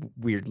like a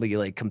weirdly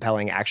like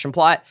compelling action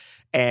plot.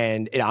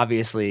 And it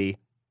obviously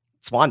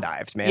swan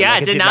dived, man. Yeah,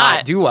 like, it did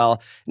not do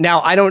well.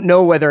 Now, I don't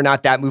know whether or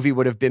not that movie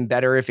would have been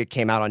better if it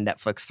came out on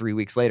Netflix 3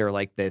 weeks later,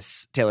 like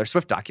this Taylor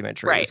Swift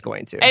documentary is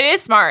going to. It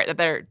is smart that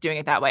they're doing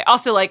it that way.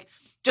 Also, like,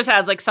 just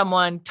as like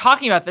someone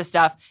talking about this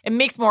stuff, it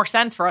makes more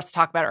sense for us to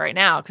talk about it right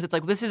now because it's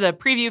like, this is a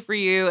preview for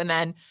you. And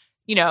then,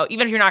 you know,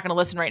 even if you're not going to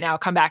listen right now,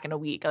 come back in a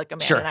week. Like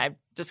Amanda and I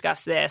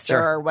discussed this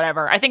or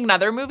whatever. I think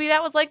another movie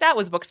that was like that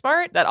was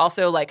Booksmart that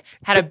also like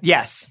had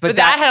but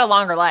that had a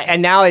longer life.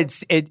 And now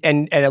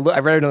and I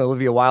read an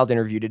Olivia Wilde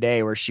interview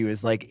today where she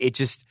was like, it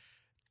just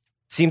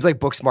seems like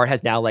Booksmart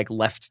has now like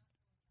left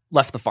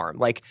the farm.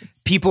 Like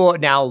people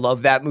now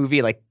love that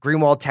movie. Like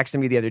Greenwald texted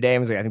me the other day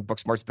and was like, I think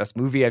Booksmart's the best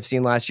movie I've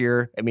seen last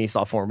year. I mean, he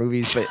saw 4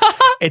 movies, but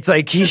it's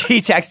like he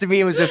texted me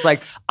and was just like,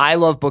 I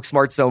love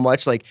Booksmart so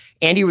much. Like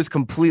Andy was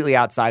completely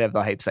outside of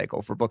the hype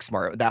cycle for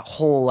Booksmart. That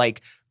whole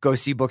like go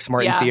see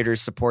Booksmart in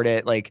theaters, support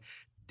it. Like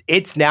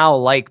it's now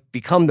like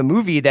become the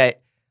movie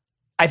that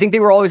I think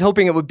they were always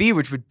hoping it would be,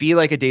 which would be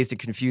like a Dazed and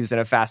Confused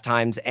and a Fast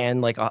Times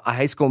and like a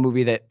high school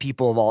movie that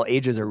people of all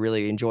ages are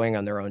really enjoying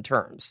on their own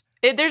terms.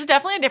 There's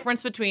definitely a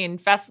difference between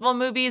festival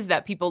movies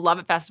that people love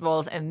at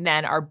festivals and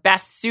then are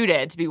best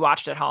suited to be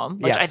watched at home,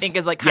 which I think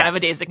is like kind of a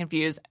Dazed and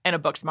Confused and a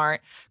Booksmart.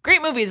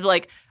 Great movies, but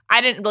like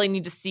I didn't really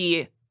need to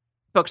see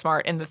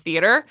Booksmart in the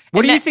theater.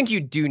 What do you think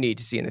you do need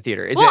to see in the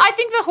theater? I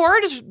think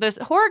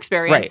the horror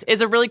experience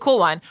is a really cool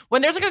one.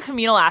 When there's like a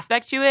communal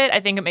aspect to it,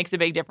 I think it makes a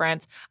big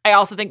difference. I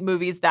also think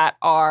movies that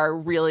are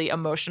really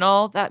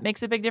emotional, that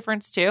makes a big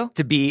difference too.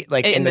 To be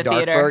like in the dark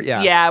theater.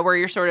 for, where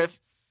you're sort of,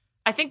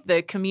 I think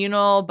the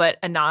communal but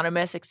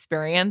anonymous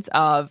experience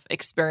of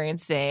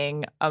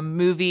experiencing a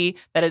movie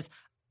that is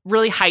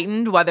really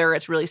heightened, whether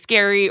it's really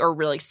scary or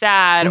really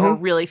sad or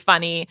really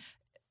funny,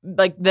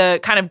 like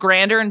the kind of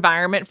grander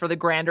environment for the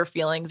grander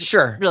feelings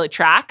really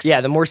tracks.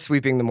 Yeah, the more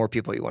sweeping, the more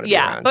people you want to be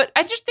around. But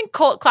I just think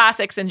cult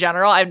classics in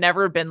general, I've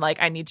never been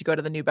like, I need to go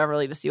to the New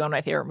Beverly to see one of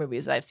my favorite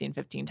movies that I've seen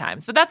 15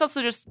 times. But that's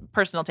also just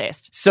personal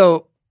taste.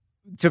 So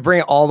to bring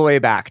it all the way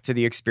back to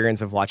the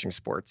experience of watching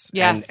sports.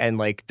 Yes. And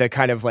like the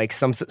kind of like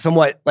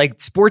somewhat like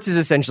sports is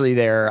essentially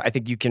there. I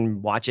think you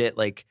can watch it,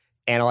 like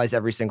analyze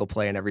every single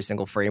play and every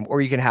single frame,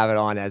 or you can have it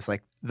on as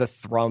like the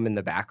thrum in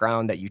the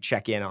background that you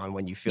check in on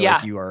when you feel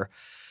like you are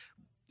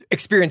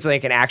experiencing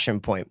like an action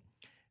point.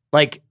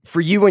 Like for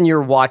you when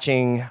you're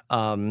watching,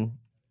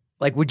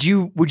 like would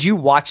you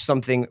watch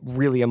something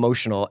really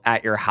emotional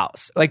at your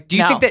house? Like do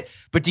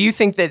you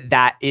think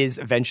that is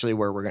eventually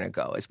where we're going to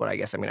go is what I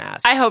guess I'm going to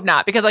ask. I hope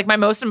not, because like my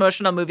most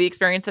emotional movie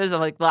experiences of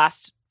like the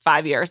last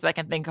 5 years that I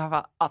can think of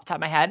off the top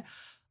of my head,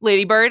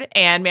 Lady Bird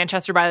and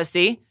Manchester by the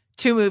Sea,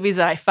 2 movies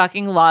that I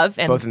fucking love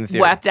and both in the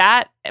theater. Wept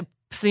at.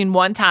 Seen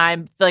one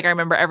time, feel like I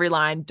remember every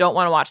line, don't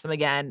want to watch them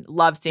again,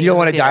 love seeing them. You don't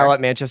want to dial up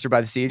Manchester by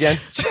the Sea again?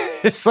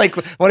 It's like,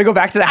 want to go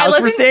back to the house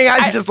we're staying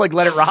at and just like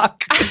let it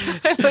rock?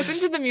 I listen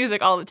to the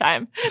music all the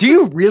time. Do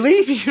you really?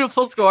 It's a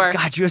beautiful score.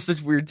 God, you have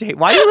such weird taste.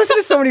 Why do you listen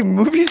to so many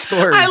movie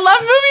scores? I love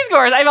movie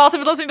scores. I've also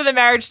been listening to the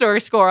Marriage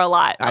Story score a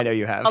lot. I know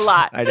you have. A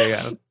lot. I know you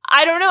have.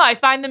 I don't know. I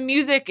find the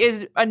music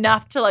is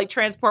enough to like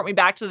transport me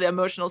back to the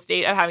emotional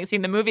state of having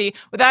seen the movie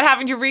without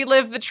having to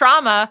relive the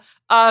trauma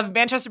of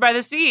Manchester by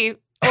the Sea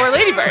or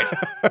Lady Bird.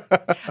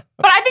 But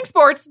I think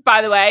sports,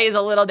 by the way, is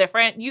a little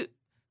different.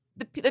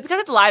 Because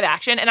it's live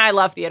action, and I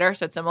love theater,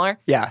 so it's similar.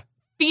 Yeah.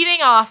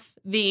 Feeding off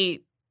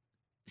the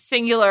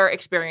singular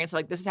experience,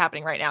 like this is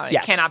happening right now, and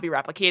it cannot be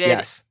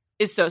replicated,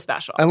 is so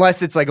special.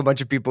 Unless it's like a bunch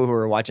of people who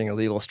are watching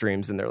illegal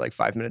streams, and they're like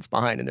 5 minutes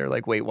behind, and they're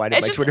like, wait, why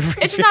did my Twitter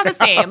feed? It's just not the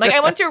same. Like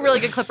I went to a really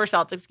good Clipper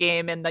Celtics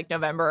game in like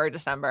November or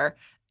December,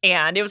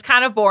 And it was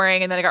kind of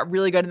boring, and then it got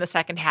really good in the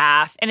second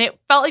half. And it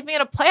felt like being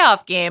in a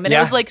playoff game, and it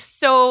was like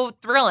so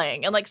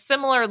thrilling. And like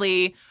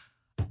similarly,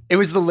 it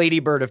was the Lady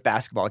Bird of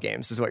basketball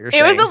games, is what you're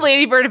saying. It was the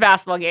Lady Bird of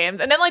basketball games.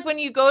 And then like when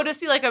you go to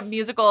see like a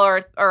musical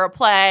or a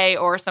play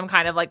or some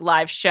kind of like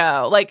live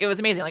show, like it was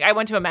amazing. Like I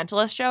went to a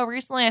Mentalist show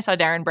recently. I saw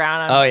Darren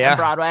Brown on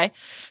Broadway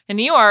in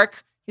New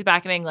York. He's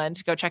back in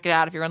England. Go check it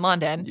out if you're in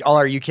London. All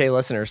our UK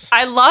listeners.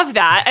 I love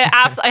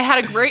that. I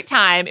had a great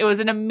time. It was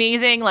an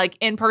amazing like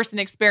in-person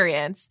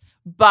experience.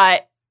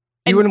 But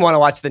you wouldn't want to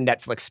watch the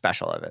Netflix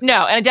special of it.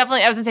 No, and I was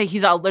going to say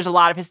there's a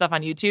lot of his stuff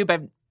on YouTube.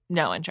 I've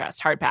no interest,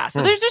 hard pass.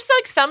 So there's just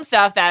like some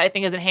stuff that I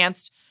think is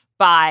enhanced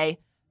by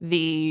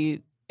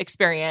the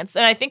experience.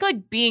 And I think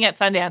like being at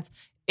Sundance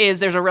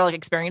there's a real like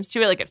experience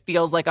to it. Like it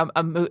feels like it's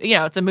a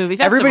movie festival.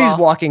 Everybody's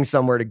walking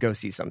somewhere to go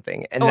see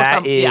something. And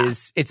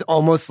it's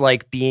almost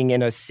like being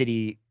in a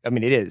city. I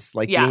mean, it is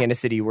like being in a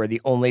city where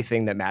the only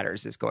thing that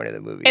matters is going to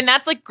the movies. And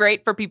that's like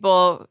great for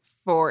people,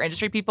 for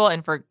industry people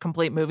and for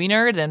complete movie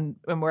nerds and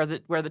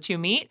where the two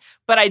meet.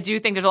 But I do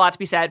think there's a lot to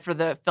be said for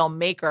the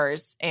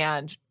filmmakers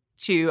and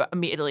to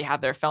immediately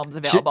have their films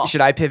available.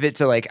 Should I pivot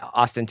to like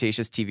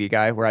ostentatious TV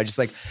guy where I just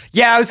like,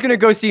 I was going to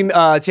go see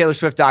Taylor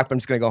Swift doc, but I'm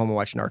just going to go home and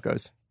watch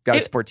Narcos. Got to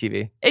support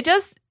TV. It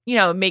does,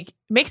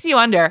 makes you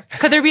wonder,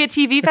 could there be a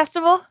TV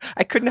festival?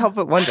 I couldn't help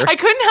but wonder.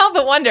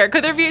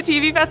 Could there be a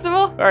TV festival?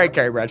 All right,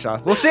 Carrie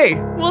Bradshaw. We'll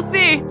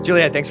see.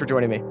 Juliet, thanks for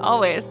joining me.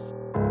 Always.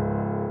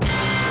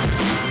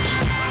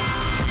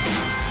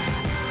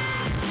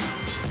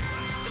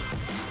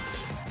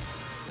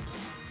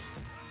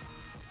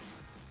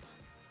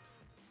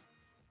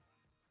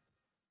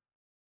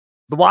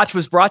 The Watch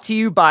was brought to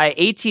you by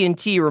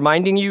AT&T,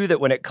 reminding you that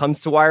when it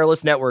comes to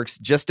wireless networks,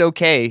 just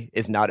okay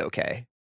is not okay.